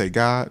sure I say,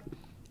 God,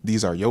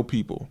 these are your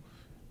people.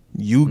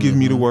 You give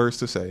me the words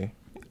to say.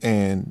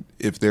 And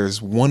if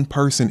there's one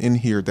person in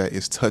here that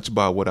is touched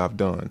by what I've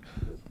done,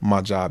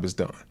 my job is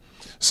done.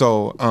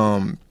 So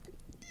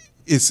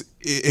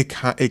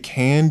it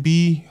can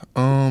be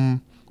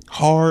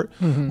hard,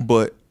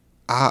 but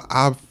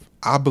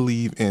I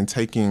believe in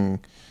taking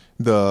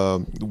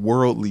the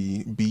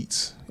worldly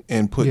beats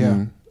and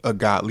putting a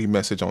godly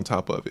message on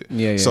top of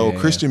it. So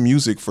Christian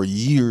music for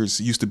years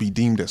used to be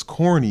deemed as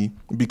corny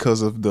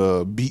because of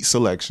the beat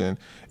selection,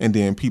 and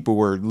then people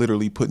were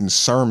literally putting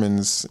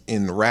sermons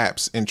in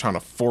raps and trying to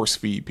force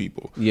feed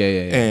people.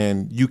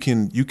 And you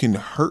can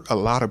hurt a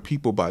lot of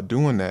people by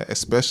doing that,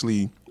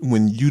 especially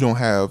when you don't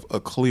have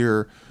a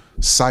clear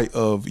sight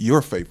of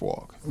your faith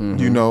walk.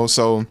 You know,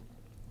 so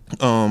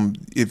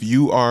if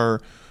you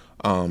are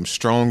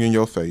strong in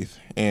your faith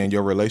and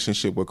your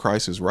relationship with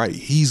Christ is right,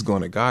 he's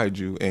going to guide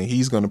you, and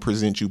he's going to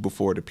present you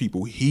before the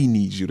people he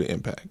needs you to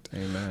impact.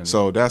 Amen.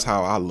 So that's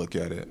how I look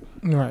at it.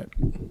 Right.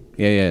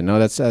 No,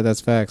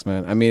 that's facts,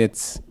 man. I mean,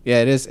 it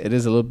is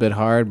a little bit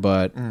hard,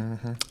 but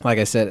like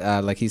I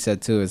said, like he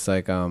said too, it's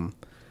like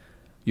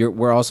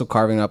we're also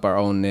carving up our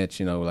own niche,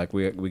 you know, like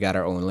we got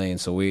our own lane.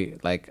 So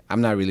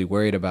I'm not really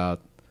worried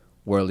about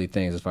worldly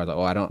things as far as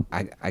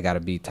I gotta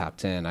be top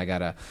 10, I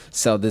gotta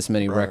sell this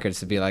many records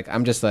to be like,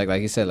 I'm just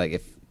like you said, like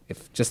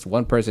if just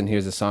one person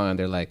hears a song and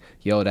they're like,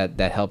 yo,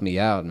 that helped me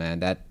out, man,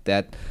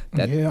 that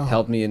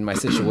helped me in my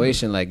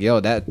situation, like, yo,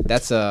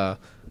 that's a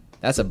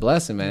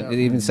blessing, man. It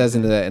even says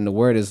in the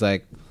word is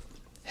like,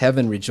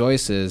 heaven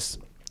rejoices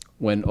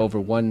when over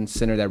one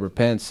sinner that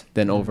repents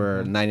than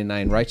over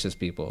 99 righteous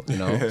people, you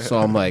know? So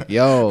I'm like,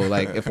 yo,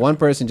 like if one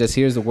person just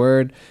hears the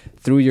word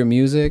through your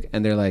music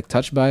and they're like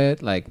touched by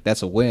it, like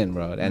that's a win,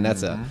 bro. And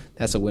that's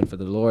a win for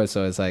the Lord.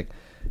 So it's like,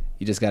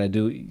 you just gotta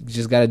do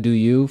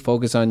you,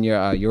 focus on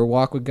your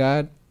walk with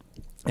God,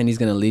 and he's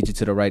gonna lead you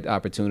to the right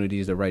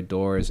opportunities, the right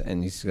doors,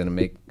 and he's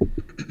gonna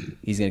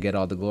get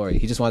all the glory.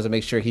 He just wants to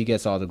make sure he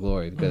gets all the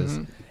glory, because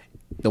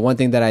the one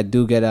thing that I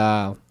do get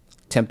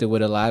tempted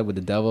with a lot with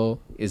the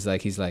devil is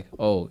like, he's like,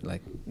 oh,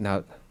 like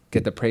now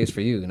get the praise for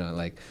you, you know,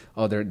 like,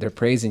 oh, they're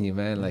praising you,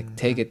 man, like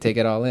take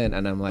it all in.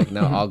 And I'm like,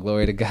 no, all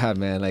glory to God,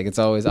 man. Like it's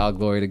always all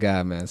glory to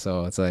God, man.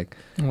 So it's like,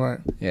 right,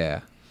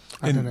 yeah.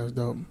 I think that was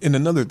dope. And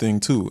another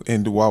thing too,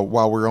 and while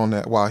we're on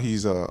that, while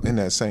he's in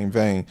that same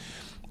vein,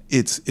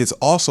 it's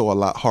also a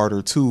lot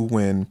harder too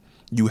when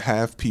you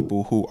have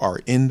people who are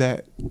in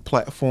that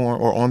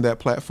platform or on that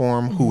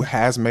platform who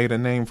has made a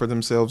name for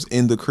themselves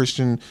in the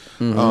Christian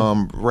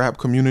rap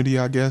community,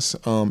 I guess,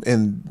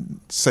 and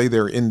say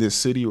they're in this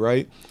city,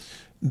 right?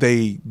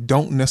 They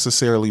don't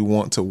necessarily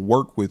want to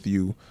work with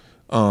you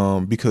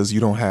because you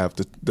don't have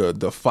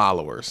the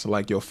followers.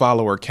 Like your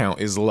follower count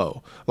is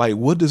low. Like,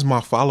 what does my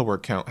follower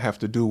count have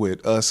to do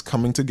with us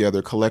coming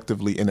together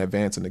collectively and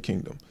advancing the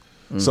kingdom?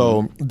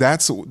 So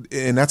that's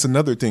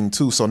another thing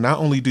too. So not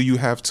only do you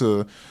have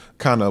to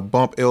kind of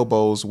bump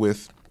elbows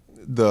with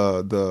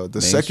the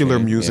secular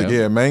music,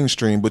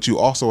 mainstream, but you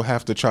also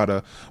have to try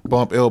to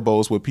bump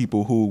elbows with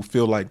people who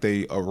feel like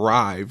they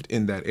arrived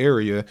in that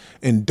area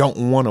and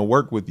don't want to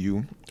work with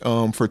you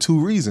for two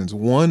reasons.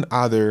 One,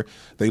 either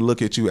they look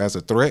at you as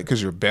a threat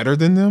because you're better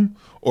than them,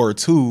 or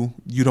two,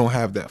 you don't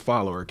have that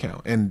follower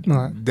count. And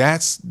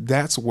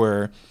that's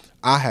where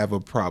I have a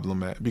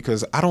problem at,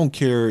 because I don't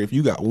care if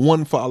you got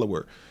one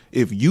follower.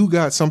 If you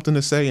got something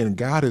to say and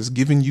God is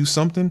giving you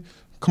something,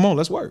 come on,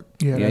 let's work.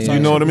 You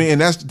know what I mean? And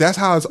that's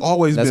how it's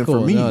always been for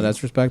me. No,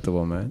 that's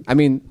respectable, man. I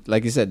mean,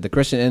 like you said, the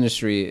Christian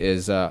industry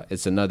is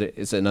it's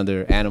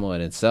another animal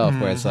in itself,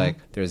 where it's like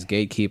there's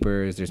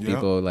gatekeepers, there's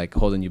people like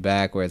holding you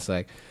back, where it's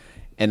like,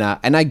 and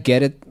I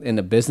get it in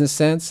the business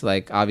sense.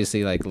 Like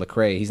obviously, like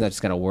Lecrae, he's not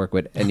just gonna work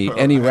with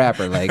any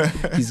rapper. Like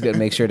he's gonna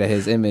make sure that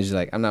his image,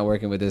 like, I'm not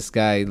working with this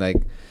guy, like.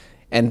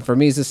 And for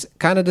me, it's just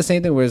kind of the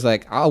same thing where it's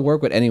like, I'll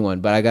work with anyone,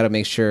 but I got to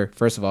make sure,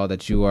 first of all,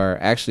 that you are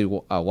actually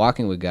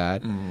walking with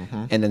God.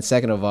 And then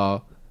second of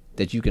all,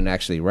 that you can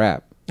actually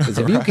rap. Because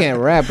if you can't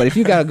rap, but if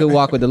you got a good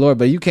walk with the Lord,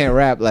 but you can't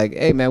rap, like,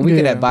 hey man, we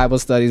could have Bible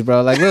studies,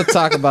 bro. Like, we'll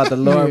talk about the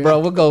Lord, bro.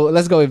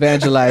 Let's go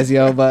evangelize,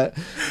 yo. But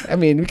I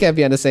mean, we can't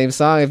be on the same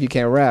song if you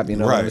can't rap. You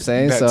know what I'm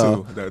saying?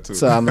 That too.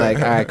 So I'm like,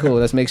 all right, cool.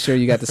 Let's make sure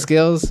you got the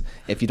skills.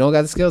 If you don't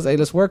got the skills, hey,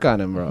 let's work on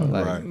them, bro.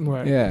 Like,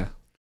 Right. Yeah.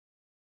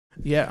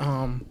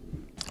 Yeah.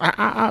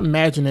 I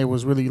imagine it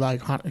was really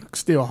like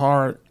still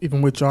hard,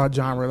 even with y'all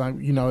genre. Like,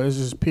 you know, it's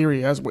just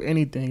period. That's with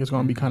anything. It's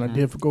going to be kind of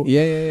difficult.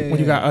 Yeah. When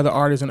you got other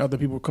artists and other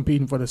people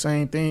competing for the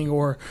same thing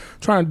or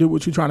trying to do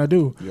what you're trying to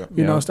do. Yeah.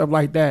 You know, stuff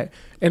like that.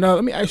 And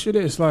let me ask you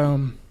this: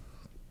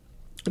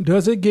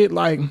 does it get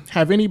like,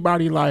 have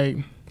anybody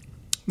like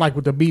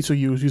with the beats you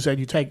use? You said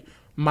you take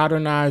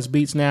modernized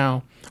beats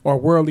now or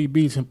worldly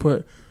beats and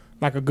put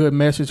like a good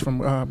message from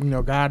you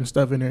know, God and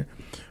stuff in there.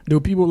 Do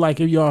people like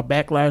give y'all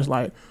backlash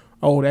like,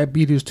 oh, that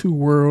beat is too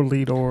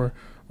worldly or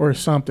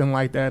something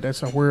like that?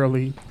 That's a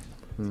worldly.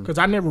 Because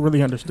I never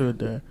really understood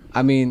that.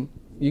 I mean,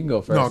 you can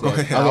go first. No, go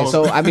ahead. Okay,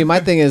 so I mean, my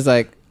thing is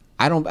like,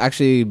 I don't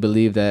actually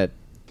believe that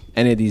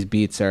any of these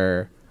beats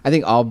are. I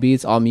think all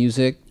beats, all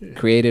music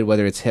created,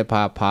 whether it's hip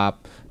hop,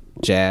 pop,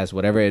 jazz,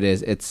 whatever it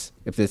is, if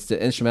it's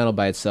the instrumental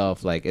by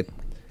itself, like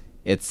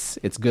it's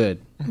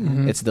good.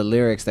 Mm-hmm. It's the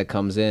lyrics that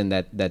comes in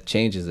that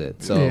changes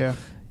it. So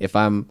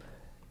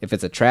if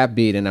it's a trap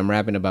beat and I'm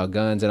rapping about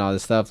guns and all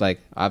this stuff,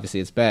 like obviously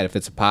it's bad. If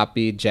it's a pop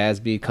beat,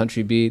 jazz beat,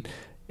 country beat,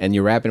 and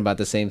you're rapping about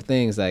the same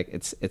things, like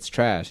it's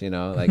trash, you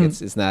know. Like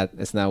it's not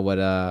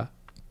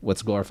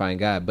what's glorifying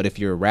God. But if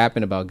you're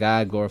rapping about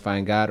God,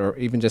 glorifying God, or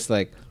even just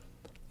like,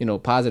 you know,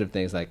 positive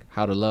things like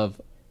how to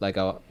love like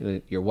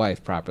your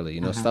wife properly,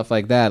 you know, stuff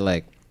like that.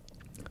 Like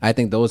I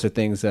think those are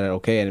things that are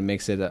okay, and it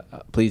makes it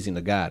pleasing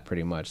to God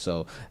pretty much.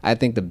 So I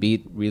think the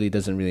beat really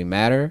doesn't really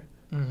matter,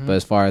 but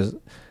as far as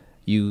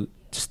you.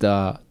 Just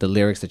the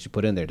lyrics that you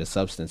put in there, the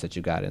substance that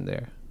you got in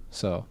there.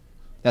 So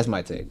that's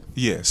my take.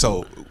 Yeah,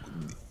 so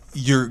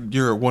you're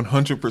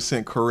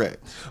 100%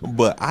 correct,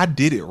 but I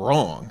did it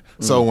wrong.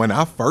 So when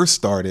I first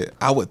started,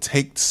 I would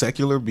take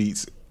secular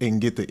beats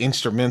and get the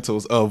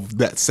instrumentals of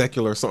that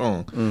secular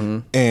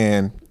song,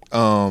 and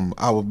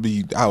I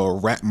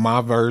would rap my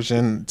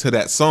version to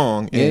that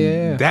song,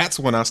 and that's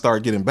when I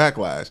started getting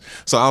backlash.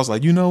 So I was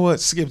like, you know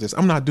what, skip this.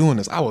 I'm not doing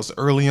this. I was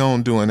early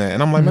on doing that,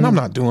 and I'm like, man, I'm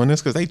not doing this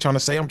because they trying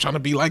to say I'm trying to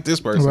be like this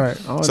person. Right.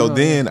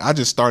 Then I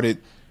just started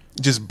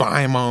just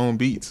buying my own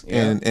beats,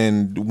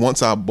 and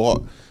once I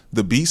bought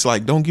the beats,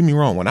 like, don't get me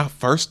wrong, when I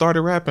first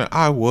started rapping,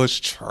 I was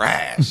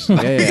trash.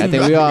 I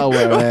think we all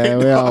were, man.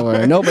 We all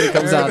were. Nobody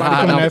comes out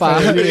hot on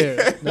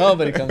fire.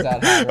 Nobody comes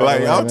out hot.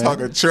 Like, I'm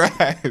talking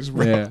trash,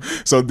 bro. Yeah.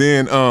 So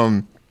then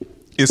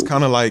it's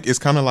kind of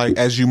like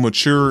as you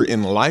mature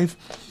in life,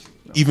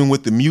 even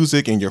with the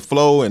music and your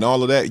flow and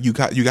all of that, you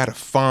got to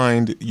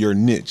find your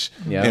niche.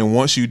 Yeah. And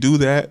once you do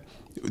that,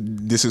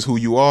 this is who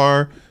you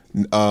are.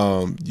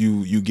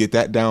 You get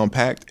that down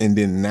packed, and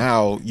then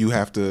now you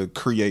have to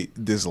create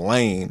this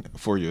lane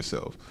for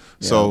yourself.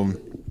 Yeah.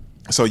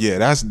 So yeah,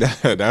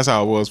 that's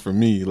how it was for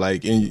me.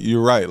 Like, and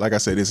you're right. Like I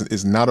said,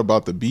 it's not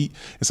about the beat;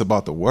 it's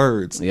about the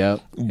words. Yeah.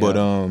 But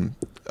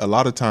a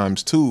lot of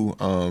times too,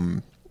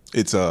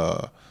 it's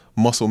a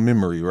muscle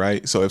memory,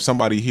 right? So if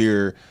somebody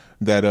hear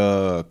that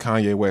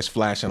Kanye West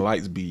Flashing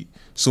Lights beat,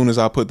 soon as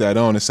I put that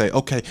on and say,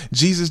 okay,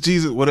 Jesus,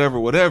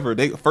 whatever,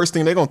 they first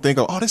thing they gonna think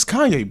of, oh, this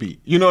Kanye beat.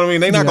 You know what I mean?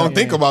 They not gonna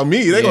think about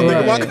me. They gonna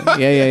think about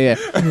Kanye.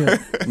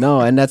 Yeah.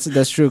 No, and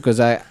that's true, because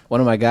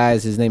one of my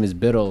guys, his name is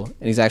Biddle,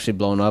 and he's actually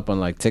blown up on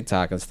like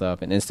TikTok and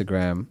stuff and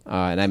Instagram.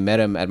 And I met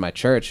him at my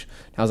church.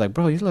 I was like,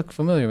 bro, you look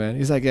familiar, man.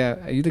 He's like,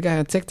 yeah, are you the guy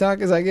on TikTok?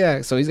 He's like,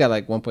 yeah. So he's got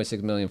like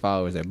 1.6 million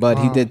followers there. But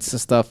he did some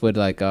stuff with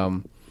like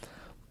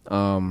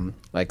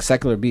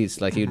secular beats.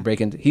 Like he would break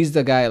into, he's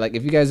the guy, like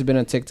if you guys have been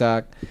on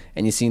TikTok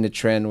and you've seen the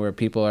trend where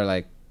people are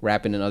like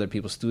rapping in other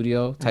people's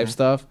studio type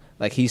stuff,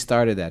 like he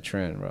started that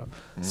trend, bro.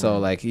 So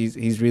like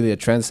he's really a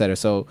trendsetter.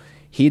 So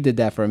he did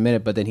that for a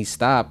minute, but then he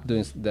stopped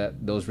doing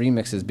those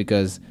remixes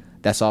because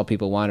that's all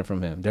people wanted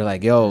from him. They're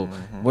like, yo,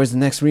 where's the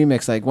next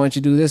remix? Like, why don't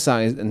you do this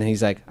song? And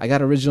he's like, I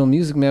got original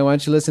music, man. Why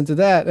don't you listen to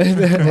that? And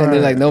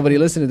they're like, nobody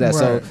listened to that.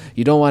 So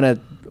you don't want to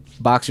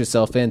box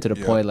yourself in to the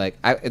point. Like,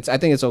 I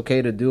think it's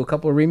okay to do a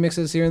couple of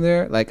remixes here and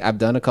there. Like, I've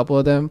done a couple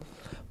of them,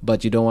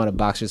 but you don't want to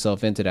box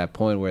yourself into that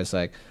point where it's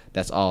like,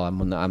 that's all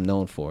I'm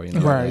known for. You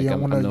know, right? Like,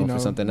 I'm known for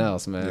something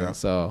else, man. Yeah.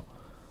 So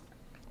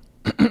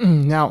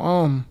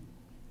now,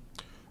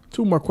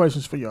 2 more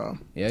questions for y'all.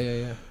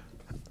 Yeah.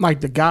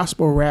 Like the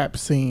gospel rap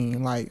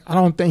scene, like I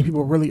don't think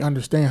people really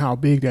understand how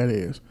big that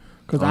is.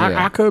 Because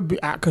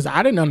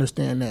I didn't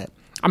understand that.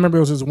 I remember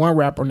there was this one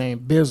rapper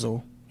named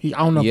Bizzle. I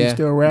don't know if he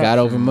still raps. Got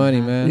Over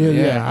Money, man.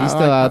 Yeah. He's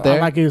still out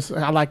there.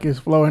 I like his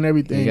flow and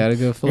everything. He got a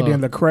good flow.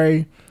 And then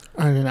Lecrae,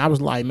 and I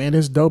was like, man,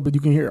 this is dope. But you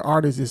can hear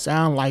artists that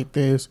sound like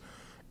this,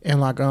 and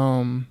like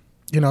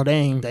you know, they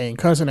ain't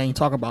cussing, they ain't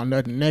talking about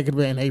nothing negative,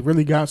 and they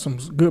really got some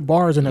good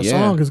bars in the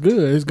song. It's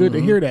good. It's good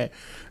to hear that.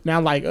 Now,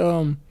 like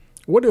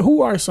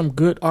who are some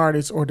good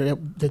artists or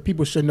that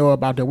people should know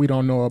about that we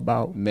don't know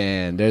about?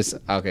 Man,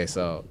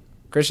 so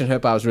Christian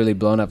hip hop is really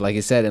blown up, like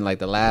you said, in like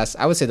the last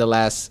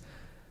 5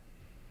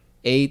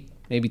 8,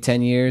 maybe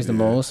 10 years the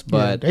most.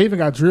 But they even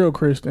got drill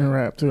Christian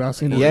rap too. I've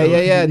seen it. Yeah.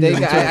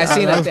 I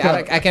seen it.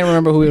 I can't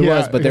remember who it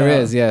was, but there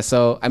is. Yeah.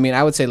 So I mean,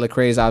 I would say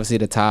Lecrae is obviously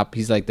the top.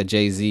 He's like the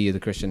Jay-Z of the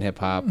Christian hip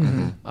hop.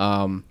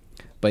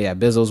 But yeah,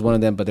 Bizzle's one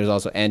of them. But there's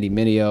also Andy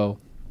Mineo.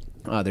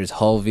 There's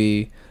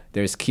Hulvey.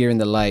 There's Kieran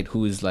the Light,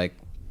 who's like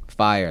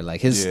fire. Like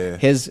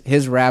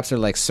his raps are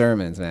like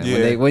sermons, man.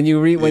 Yeah. When you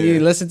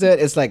listen to it,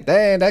 it's like,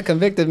 dang, that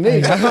convicted me.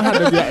 Y'all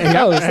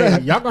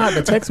gonna have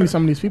to text me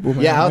some of these people,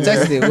 man. Yeah, I'll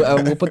text you.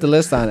 We'll put the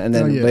list on, and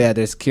then but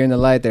there's Kieran the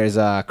Light. There's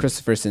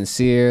Christopher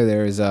Sincere.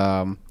 There's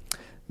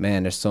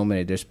there's so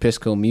many. There's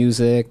Pisco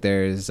Music.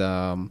 There's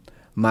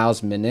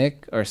Miles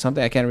Minnick or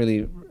something. I can't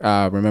really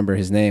remember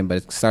his name, but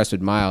it starts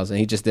with Miles, and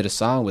he just did a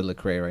song with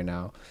Lecrae right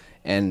now,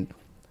 and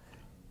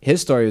his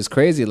story was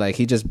crazy. Like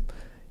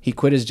he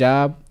quit his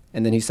job.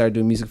 And then he started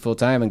doing music full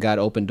time and got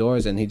open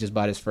doors, and he just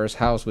bought his first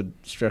house with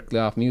strictly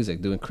off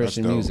music, doing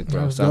Christian music,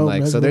 bro. So I'm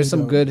like, so there's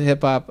some good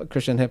hip hop,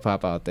 Christian hip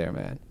hop out there,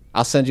 man.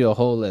 I'll send you a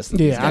whole list.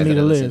 Yeah, I need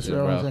a list,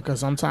 bro. Because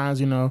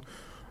sometimes,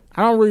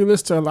 I don't really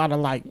listen to a lot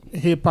of like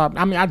hip hop.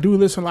 I mean, I do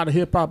listen to a lot of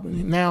hip hop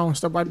now and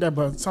stuff like that,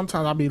 but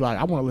sometimes I'll be like,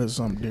 I want to listen to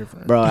something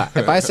different, bro.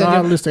 If I send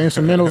you listen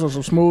to instrumentals or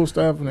some smooth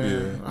stuff,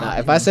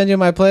 if I send you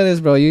my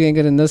playoplaylist, bro, you ain't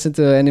gonna listen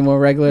to any more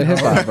regular hip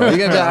hop, bro. You're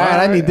gonna be like, all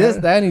right, I need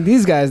this, I need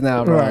these guys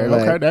now, bro. Right?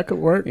 Like, okay, that could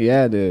work.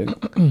 Yeah, dude.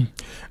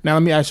 Now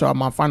let me ask y'all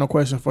my final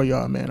question for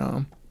y'all,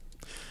 man.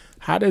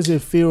 How does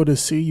it feel to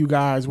see you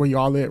guys where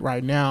y'all at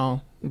right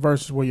now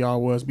versus where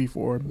y'all was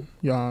before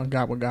y'all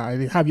got with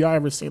God? Have y'all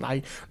ever seen,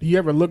 like, do you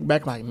ever look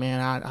back like, man,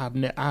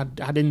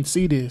 I didn't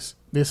see this.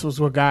 This was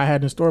what God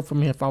had in store for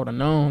me. If I would have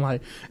known,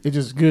 like, it's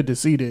just good to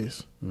see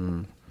this.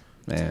 Man.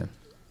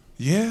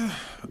 Yeah.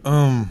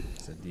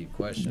 It's a deep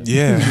question.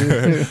 Yeah.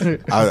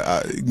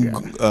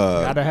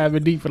 Gotta have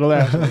it deep for the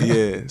last one.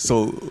 Yeah.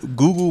 So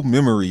Google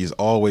Memories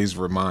always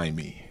remind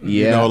me.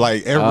 Yeah.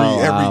 Like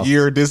every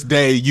year, this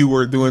day you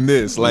were doing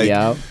this.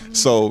 Like,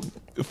 so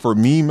for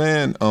me,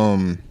 man,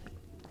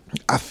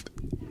 I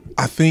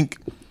think,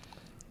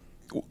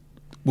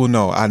 well,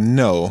 no, I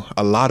know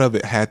a lot of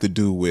it had to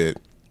do with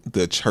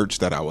the church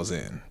that I was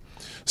in.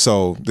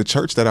 So the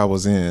church that I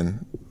was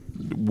in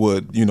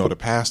the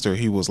pastor,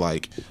 he was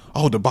like,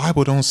 oh, the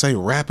Bible don't say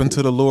rap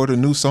unto the Lord a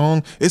new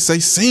song. It say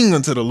sing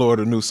unto the Lord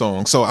a new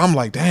song. So I'm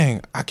like,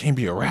 dang, I can't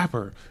be a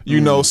rapper,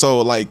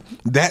 So like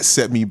that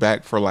set me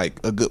back for like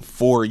a good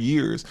 4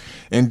 years.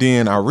 And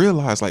then I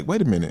realized, like,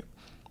 wait a minute,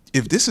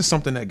 if this is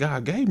something that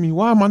God gave me,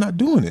 why am I not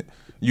doing it?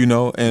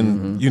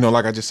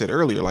 Like I just said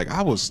earlier, like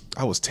I was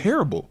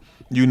terrible,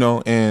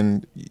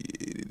 and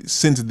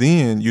since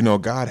then,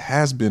 God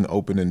has been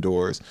opening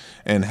doors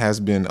and has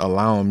been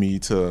allowing me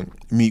to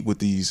meet with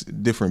these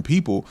different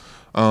people.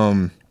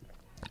 And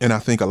I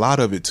think a lot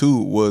of it too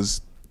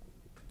was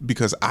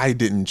because I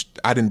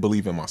didn't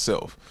believe in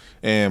myself.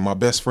 And my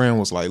best friend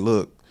was like,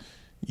 look,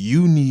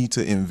 you need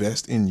to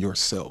invest in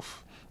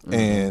yourself.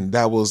 And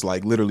that was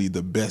like literally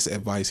the best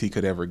advice he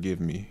could ever give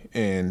me.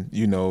 And,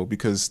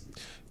 because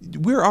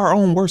we're our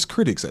own worst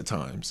critics at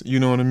times. You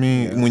know what I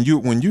mean? Yeah.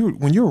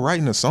 When you're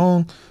writing a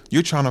song,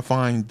 you're trying to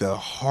find the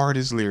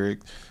hardest lyric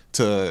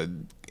to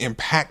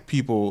impact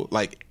people,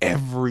 like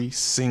every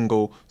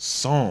single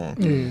song.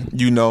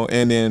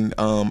 And then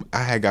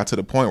I had got to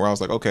the point where I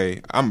was like,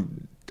 okay,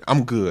 I'm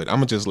good. I'm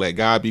gonna just let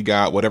God be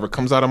God. Whatever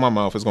comes out of my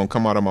mouth is gonna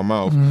come out of my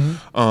mouth.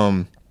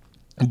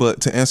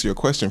 But to answer your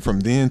question, from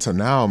then to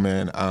now,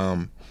 man,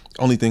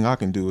 only thing I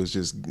can do is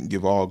just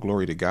give all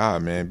glory to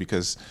God, man,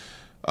 because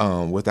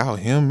without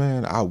him,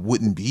 man, I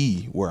wouldn't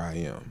be where I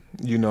am,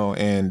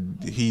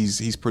 and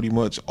he's pretty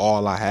much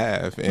all I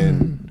have.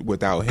 And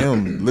without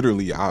him,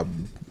 literally, I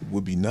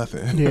would be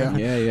nothing.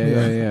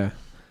 Yeah.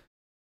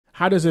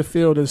 How does it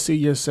feel to see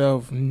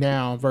yourself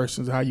now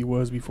versus how you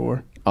was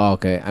before? Oh,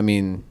 okay. I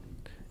mean,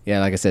 yeah,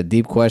 like I said,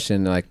 deep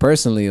question. Like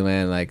personally,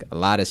 man, like a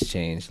lot has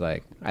changed.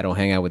 Like I don't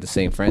hang out with the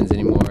same friends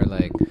anymore.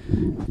 Like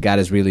God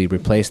has really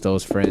replaced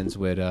those friends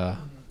with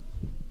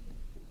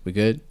we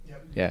good?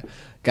 Yeah.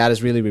 God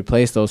has really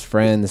replaced those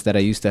friends that I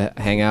used to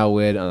hang out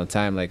with on a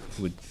time, like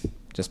would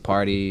just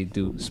party,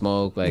 do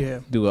smoke,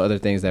 do other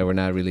things that were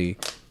not really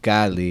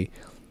godly.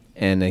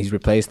 And he's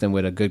replaced them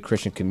with a good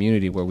Christian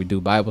community where we do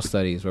Bible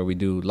studies, where we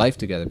do life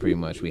together pretty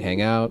much. We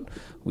hang out,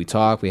 we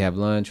talk, we have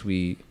lunch,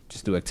 we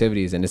just do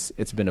activities. And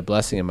it's been a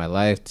blessing in my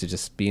life to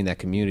just be in that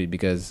community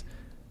because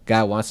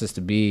God wants us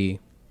to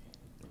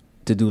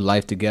do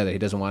life together. He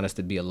doesn't want us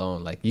to be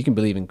alone. Like you can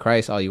believe in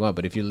Christ all you want,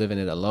 but if you're living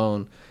it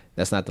alone,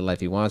 that's not the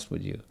life he wants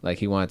with you. Like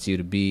he wants you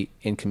to be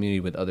in community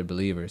with other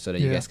believers so that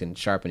you guys can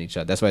sharpen each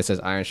other. That's why it says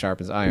iron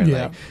sharpens iron.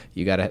 Yeah. Like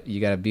you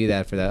gotta be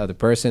that for that other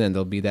person and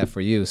they'll be that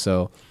for you.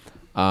 So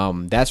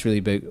that's really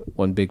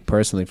big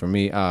personally for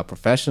me.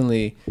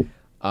 Professionally,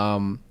 I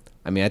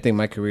mean I think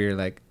my career,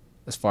 like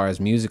as far as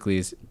musically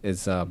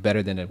is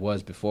better than it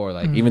was before.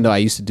 Like even though I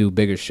used to do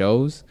bigger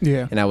shows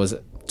and I was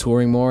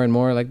touring more and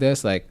more like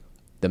this, like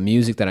the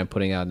music that I'm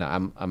putting out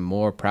now, I'm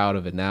more proud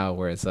of it now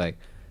where it's like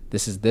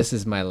this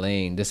is my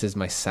lane, this is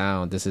my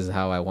sound, this is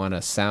how I want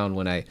to sound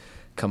when I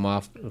come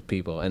off with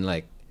people. And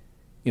like,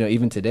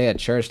 even today at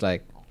church,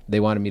 like they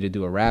wanted me to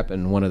do a rap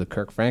in one of the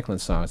Kirk Franklin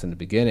songs in the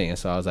beginning. And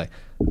so I was like,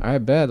 all right,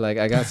 bet, like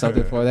I got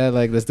something for that.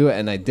 Like, let's do it.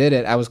 And I did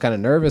it. I was kind of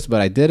nervous,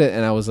 but I did it.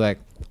 And I was like,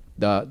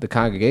 the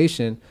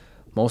congregation,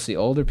 mostly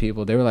older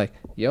people, they were like,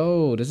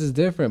 yo, this is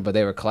different. But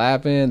they were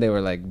clapping. They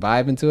were like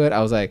vibing to it.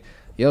 I was like,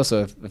 yo,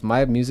 so if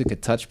my music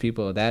could touch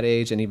people at that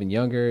age and even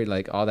younger,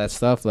 like all that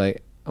stuff,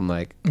 like, I'm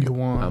like,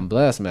 I'm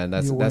blessed, man.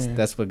 That's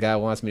what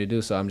God wants me to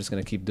do. So I'm just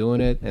going to keep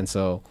doing it. And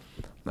so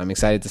I'm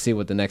excited to see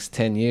what the next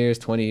 10 years,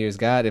 20 years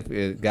got.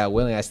 If God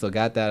willing, I still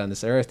got that on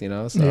this earth, you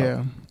know? So.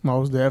 Yeah,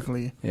 most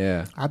definitely.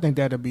 Yeah. I think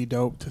that'd be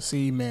dope to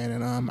see, man.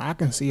 And I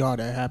can see all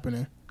that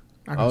happening.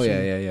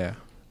 Yeah.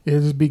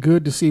 It'd just be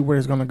good to see where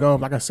it's going to go.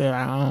 Like I said,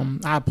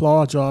 I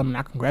applaud y'all and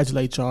I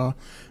congratulate y'all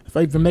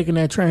for even making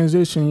that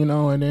transition, you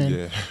know, and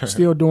then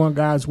still doing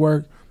God's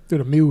work through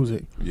the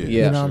music. Yeah,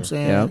 you know what I'm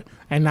saying? Yep.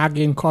 And not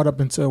getting caught up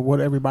into what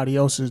everybody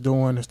else is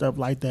doing and stuff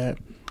like that.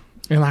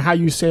 And like how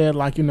you said,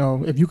 like, you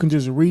know, if you can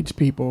just reach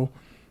people,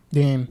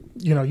 then,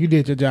 you know, you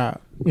did your job.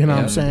 You know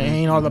what I'm saying? It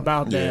ain't all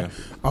about that.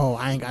 Oh,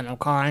 I ain't got no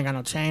car, I ain't got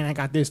no chain, I ain't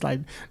got this.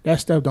 Like,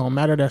 that stuff don't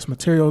matter. That's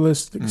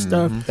materialistic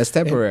stuff. That's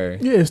temporary.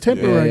 It's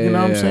temporary. You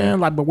know what I'm saying?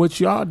 Like, but what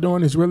y'all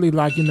doing is really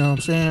like, you know what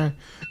I'm saying?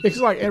 It's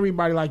like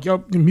everybody, like, the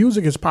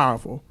music is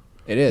powerful.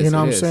 It is. You know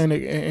what I'm saying?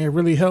 It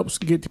really helps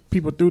get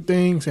people through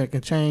things and it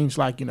can change,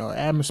 like, you know,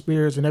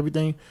 atmospheres and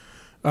everything.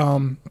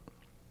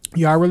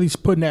 Y'all really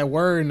putting that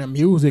word in the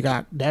music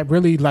out. That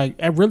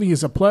really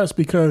is a plus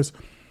because,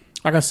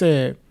 like I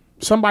said,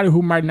 somebody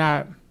who might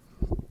not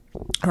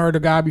heard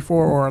of God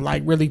before or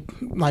like really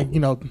like, you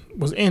know,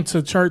 was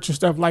into church and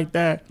stuff like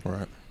that.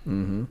 Right.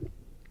 Mm-hmm.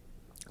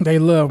 They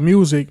love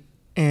music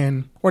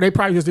or they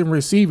probably just didn't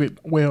receive it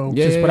well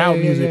without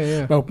music.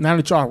 Yeah. But now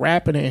that y'all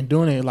rapping it and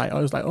doing it, like,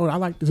 it's like, oh, I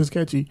like this, it's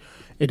catchy.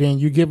 And then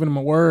you giving them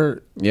a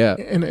word,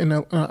 in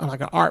a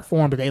like an art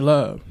form that they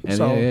love,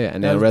 and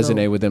and they'll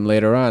resonate with them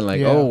later on.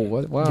 Like, oh,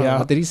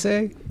 what did he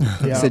say?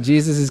 He said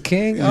Jesus is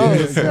king. Oh,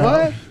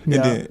 what?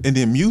 And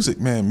then music,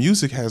 man,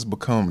 music has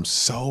become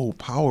so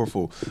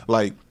powerful.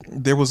 Like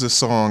there was a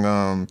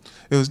song,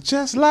 it was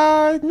just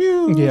like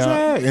music,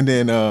 and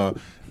then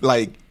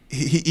like.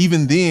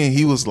 Even then,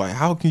 he was like,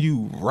 "How can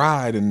you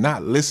ride and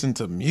not listen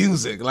to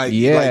music?" Like,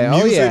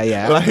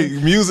 music, like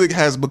music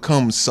has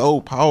become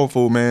so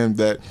powerful, man.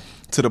 That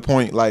to the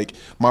point, like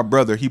my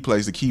brother, he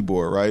plays the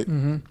keyboard, right?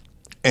 Mm-hmm.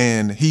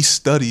 And he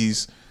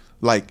studies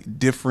like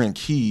different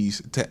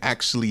keys to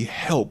actually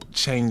help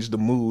change the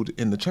mood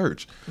in the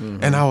church.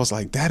 Mm-hmm. And I was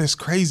like, that is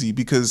crazy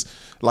because,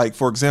 like,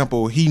 for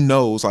example, he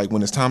knows like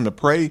when it's time to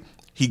pray.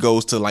 He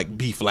goes to like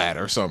B flat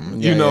or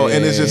something, you know,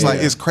 and it's just like,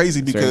 it's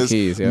crazy because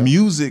keys,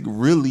 music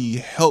really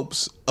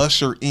helps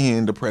usher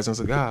in the presence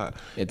of God.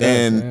 It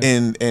does,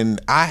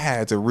 and I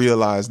had to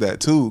realize that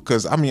too.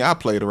 Cause I mean, I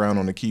played around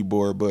on the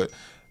keyboard, but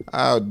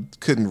I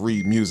couldn't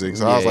read music.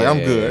 So I was like, I'm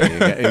good.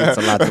 It's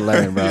a lot to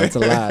learn, bro. It's a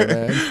lot,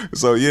 man.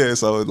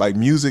 So like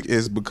music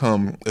has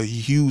become a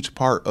huge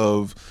part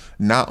of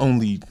not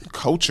only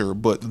culture,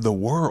 but the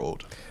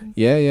world.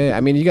 Yeah.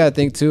 I mean, you got to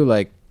think too,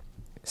 like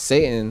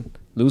Satan,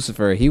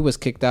 Lucifer, he was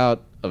kicked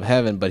out of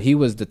heaven, but he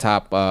was the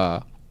top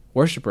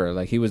worshiper.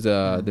 Like he was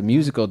the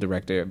musical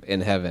director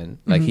in heaven.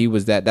 Like he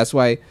was that. That's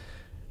why,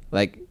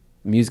 like,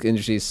 music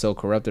industry is so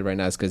corrupted right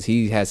now. It's because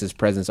he has his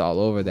presence all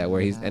over that.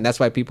 And that's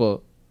why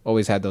people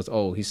always had those.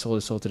 Oh, he sold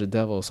his soul to the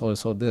devil. Sold his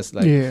soul this.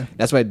 Like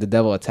that's why the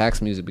devil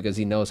attacks music because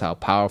he knows how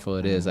powerful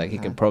it is. Like he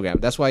can program.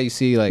 That's why you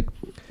see like,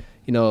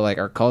 you know, like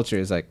our culture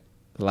is like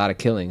a lot of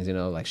killings. You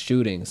know, like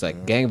shootings,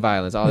 like gang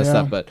violence, all this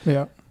stuff. But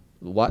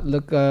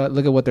look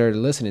at what they're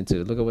listening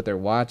to, look at what they're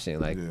watching,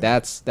 like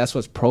that's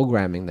what's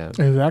programming them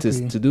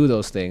to do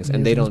those things,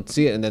 and they don't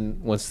see it. And then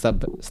when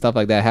stuff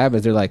like that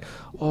happens, they're like,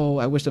 oh,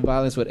 I wish the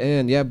violence would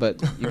end. Yeah,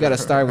 but you got to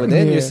start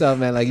within yourself,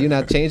 man. Like you're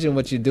not changing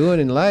what you're doing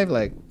in life,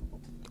 like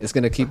it's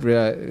gonna keep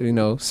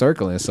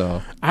circling.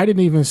 So I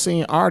didn't even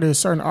see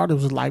certain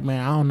artists was like,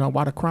 man, I don't know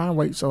why the crime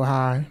rate so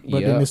high,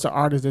 but then it's the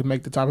artists that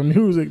make the type of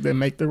music that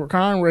make the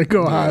crime rate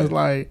go high. It's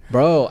like,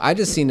 bro, I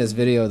just seen this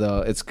video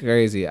though. It's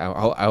crazy.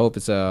 I hope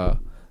it's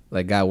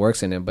like God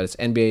works in it, but it's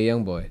NBA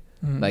YoungBoy.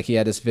 Like he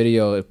had this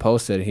video it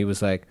posted. He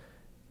was like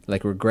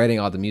regretting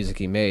all the music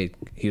he made.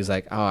 He was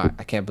like, oh,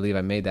 I can't believe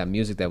I made that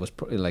music that was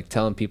like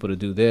telling people to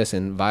do this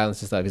and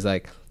violence and stuff. He's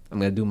like, I'm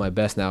gonna do my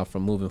best now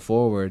from moving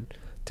forward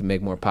to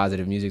make more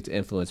positive music to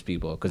influence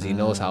people because he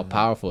knows how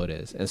powerful it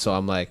is. And so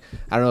I'm like,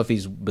 I don't know if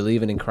he's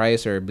believing in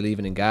Christ or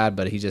believing in God,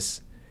 but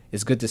it's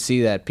good to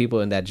see that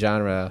people in that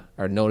genre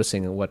are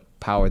noticing what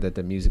power that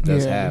the music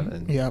does have.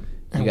 And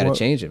you got to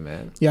change it,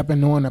 man. Yep,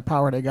 and knowing the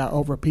power they got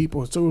over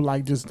people too,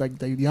 like just like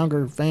the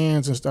younger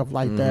fans and stuff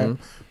like that.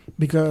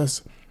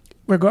 Because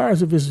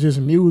regardless if it's just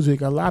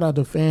music, a lot of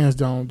the fans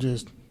don't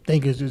just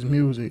think it's just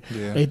music.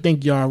 They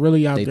think y'all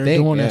really out there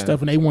doing that stuff,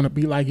 and they want to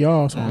be like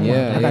y'all. So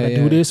I got to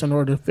do this in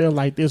order to feel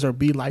like this or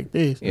be like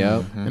this.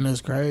 And it's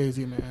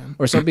crazy, man.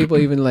 Or some people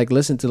even like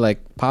listen to like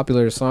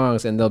popular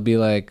songs, and they'll be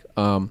like,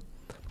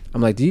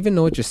 I'm like, do you even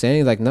know what you're saying?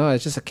 He's like, no,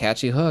 it's just a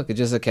catchy hook. It's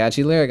just a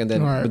catchy lyric. And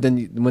then, Right. but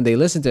then when they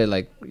listen to it,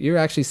 like, you're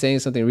actually saying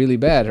something really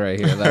bad right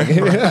here. Like,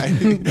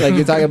 like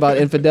you're talking about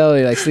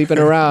infidelity, like sleeping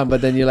around,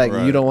 but then you're like,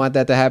 Right. you don't want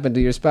that to happen to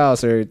your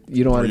spouse, or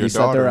you don't want to your be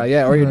slept daughter. around.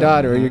 Yeah, or your Right.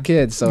 daughter or your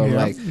kids. So Yeah.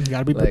 like, you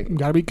gotta be like-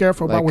 gotta be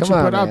careful about like, what come you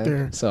on, put out man.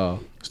 there. So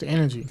It's the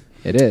energy.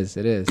 it is.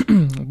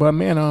 But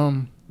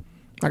man,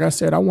 like I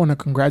said, I want to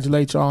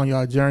congratulate y'all on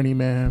y'all journey,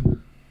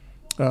 man.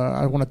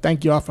 I want to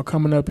thank y'all for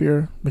coming up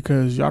here,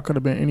 because y'all could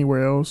have been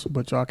anywhere else,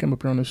 but y'all came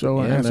up here on the show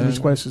and Yeah, answered man. these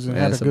questions and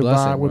Man, had a it's a good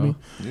blessing, vibe with bro. me.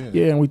 Yeah.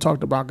 Yeah, and we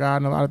talked about God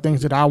and a lot of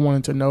things that I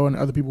wanted to know and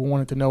other people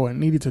wanted to know and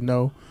needed to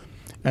know.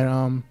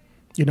 And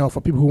you know, for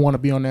people who want to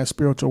be on that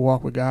spiritual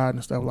walk with God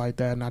and stuff like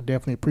that, and I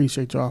definitely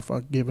appreciate y'all for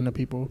giving the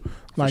people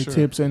like sure.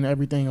 tips and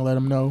everything and let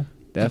them know.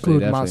 Definitely, including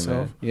definitely,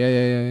 myself. man.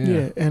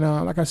 Yeah. Yeah,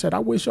 and like I said, I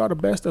wish y'all the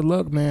best of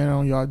luck, man,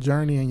 on y'all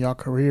journey and y'all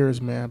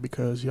careers, man,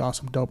 because y'all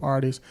some dope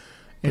artists.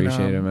 And,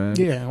 Appreciate it, man.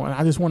 Yeah, well,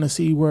 I just want to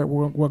see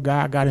what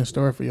God got in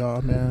store for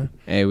y'all, man.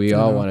 Hey, we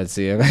all want to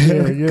see him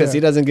Yeah, because yeah. he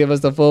doesn't give us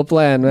the full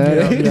plan, man.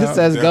 Yeah, he yeah. just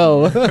says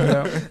go.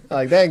 Yeah,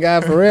 Like that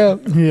guy for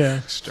real. yeah.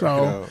 Straight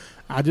So up.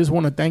 I just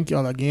want to thank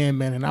y'all again,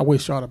 man, and I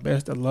wish y'all the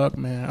best of luck,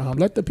 man.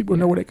 Let the people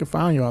know where they can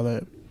find y'all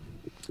at.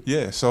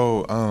 Yeah,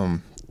 so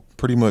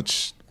pretty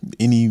much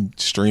any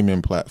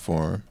streaming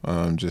platform,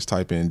 just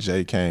type in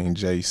J Cain,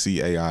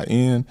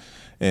 JCAIN,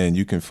 and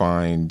you can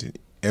find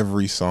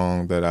every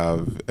song that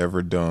I've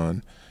ever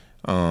done.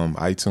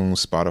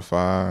 iTunes,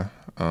 Spotify.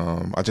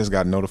 I just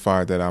got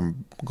notified that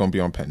I'm gonna be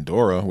on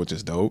Pandora, which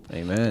is dope.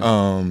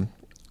 Amen.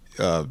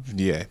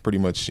 Yeah, pretty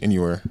much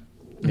anywhere.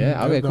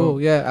 Yeah. Okay. Dope.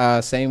 Cool. Yeah.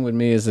 Same with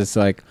me. Is it's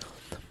like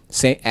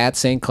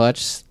Saint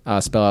Klutch,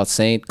 spell out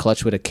Saint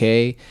Klutch with a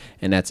K,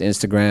 and that's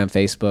Instagram,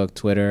 Facebook,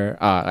 Twitter.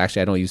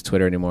 Actually, I don't use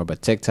Twitter anymore,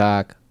 but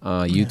TikTok,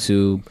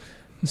 YouTube,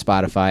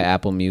 Spotify,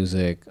 Apple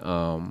Music,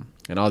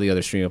 and all the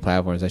other streaming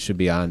platforms that should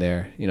be on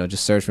there. You know,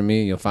 just search for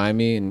me, you'll find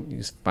me, and you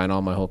just find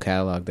all my whole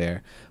catalog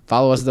there.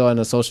 Follow us though on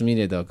the social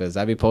media though, because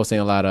I be posting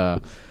a lot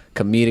of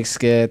comedic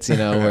skits, you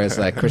know, where it's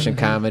like Christian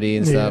comedy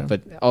and stuff, Yeah.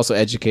 but also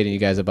educating you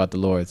guys about the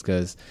Lord,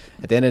 because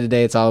at the end of the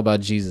day, it's all about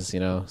Jesus,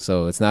 you know.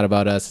 So it's not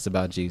about us; it's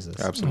about Jesus.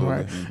 Absolutely. All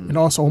right. And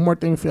also, one more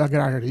thing before y'all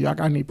get out here. Do y'all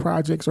got any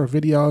projects or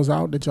videos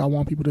out that y'all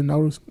want people to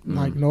notice,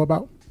 like know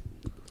about?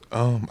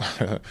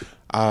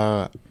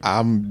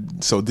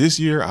 So this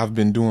year I've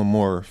been doing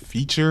more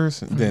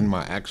features than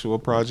my actual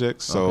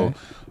projects. So,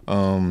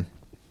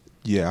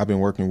 yeah, I've been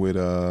working with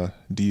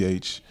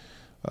DH,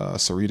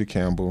 Sarita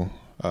Campbell,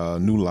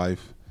 New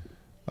Life,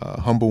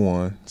 Humble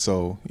One.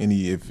 So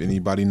if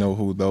anybody know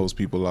who those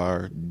people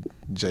are,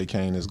 J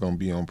Cain is going to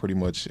be on pretty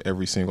much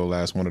every single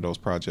last one of those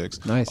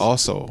projects. Nice.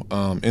 Also,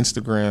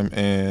 Instagram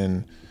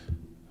and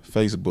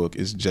Facebook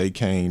is J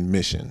Cain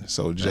Mission.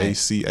 So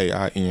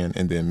JCAIN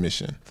and then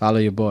Mission. Follow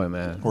your boy,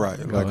 man. Right.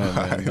 Go ahead, man.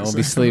 Likewise. Don't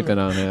be sleeping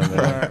on him,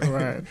 man. Right,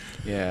 right.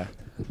 Yeah.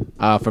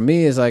 For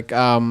me, it's like,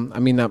 I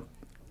mean,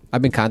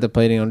 I've been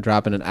contemplating on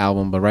dropping an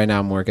album, but right now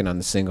I'm working on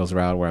the singles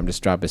route, where I'm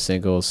just dropping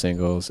singles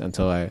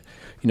until I,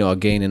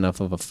 gain enough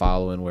of a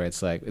following where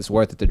it's like, it's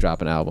worth it to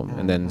drop an album.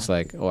 And then it's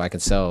like, I can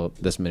sell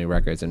this many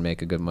records and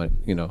make a good money,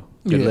 good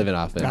Yeah, living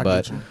off it. I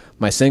But get you.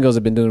 my singles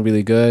have been doing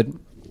really good.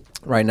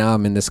 Right now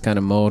I'm in this kind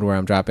of mode where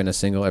I'm dropping a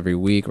single every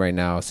week right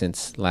now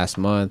since last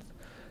month.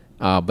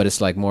 But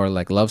it's like more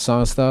like love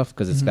song stuff,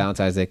 because it's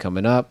Valentine's Day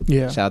coming up.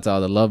 Yeah. Shout out to all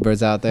the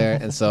lovebirds out there.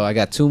 And so I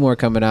got 2 more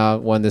coming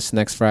out, one this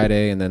next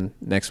Friday and then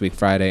next week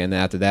Friday. And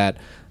then after that,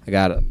 I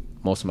got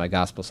most of my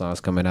gospel songs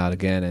coming out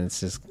again. And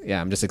it's just,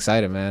 I'm just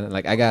excited, man.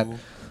 Like I got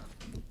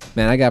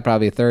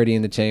probably 30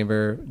 in the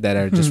chamber that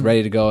are just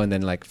ready to go, and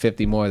then like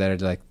 50 more that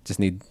are like just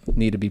need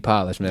to be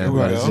polished, man.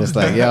 But it's just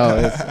like,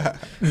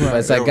 but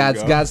it's like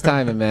God's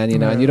timing, man.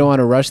 And you don't want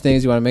to rush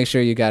things. You want to make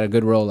sure you got a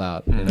good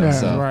rollout. Yeah,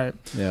 So, right.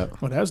 Yeah.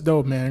 Well, that's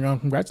dope, man.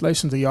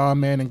 Congratulations to y'all,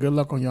 man, and good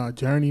luck on y'all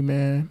journey,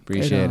 man.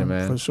 Appreciate And, it,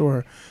 man. For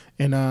sure.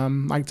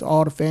 And like to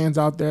all the fans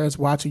out there that's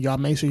watching, y'all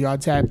make sure y'all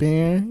tap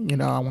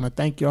in. I want to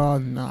thank y'all,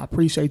 and I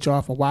appreciate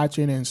y'all for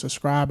watching and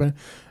subscribing.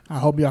 I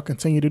hope y'all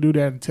continue to do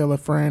that and tell a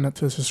friend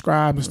to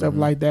subscribe and stuff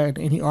like that.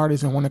 Any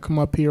artists that want to come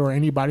up here or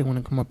anybody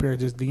want to come up here,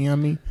 just DM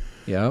me.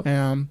 Yep.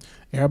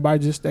 Everybody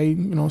just stay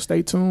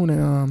tuned.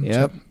 And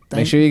Yep.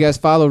 Make sure you guys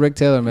follow Rick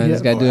Taylor, man. Yeah.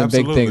 This guy doing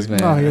big absolutely. things,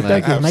 man. Oh, yeah,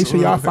 thank you. Make sure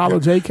y'all absolutely. follow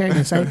J Cain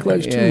and St.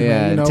 Clutch too.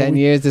 Yeah. Man. In 10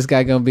 years, this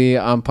guy gonna be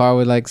on par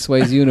with like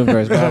Sway's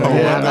Universe, bro.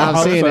 I'm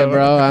hope seeing so. it,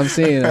 bro. I'm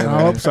seeing it. I man.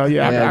 hope so.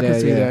 Yeah, I can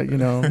see yeah.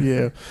 that.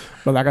 Yeah.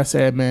 But like I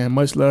said, man,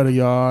 much love to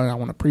y'all. And I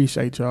want to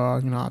appreciate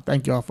y'all. I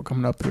thank y'all for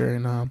coming up here.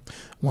 And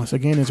once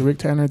again, it's Rick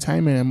Taylor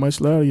Entertainment, and much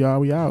love to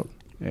y'all. We out.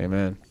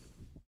 Amen.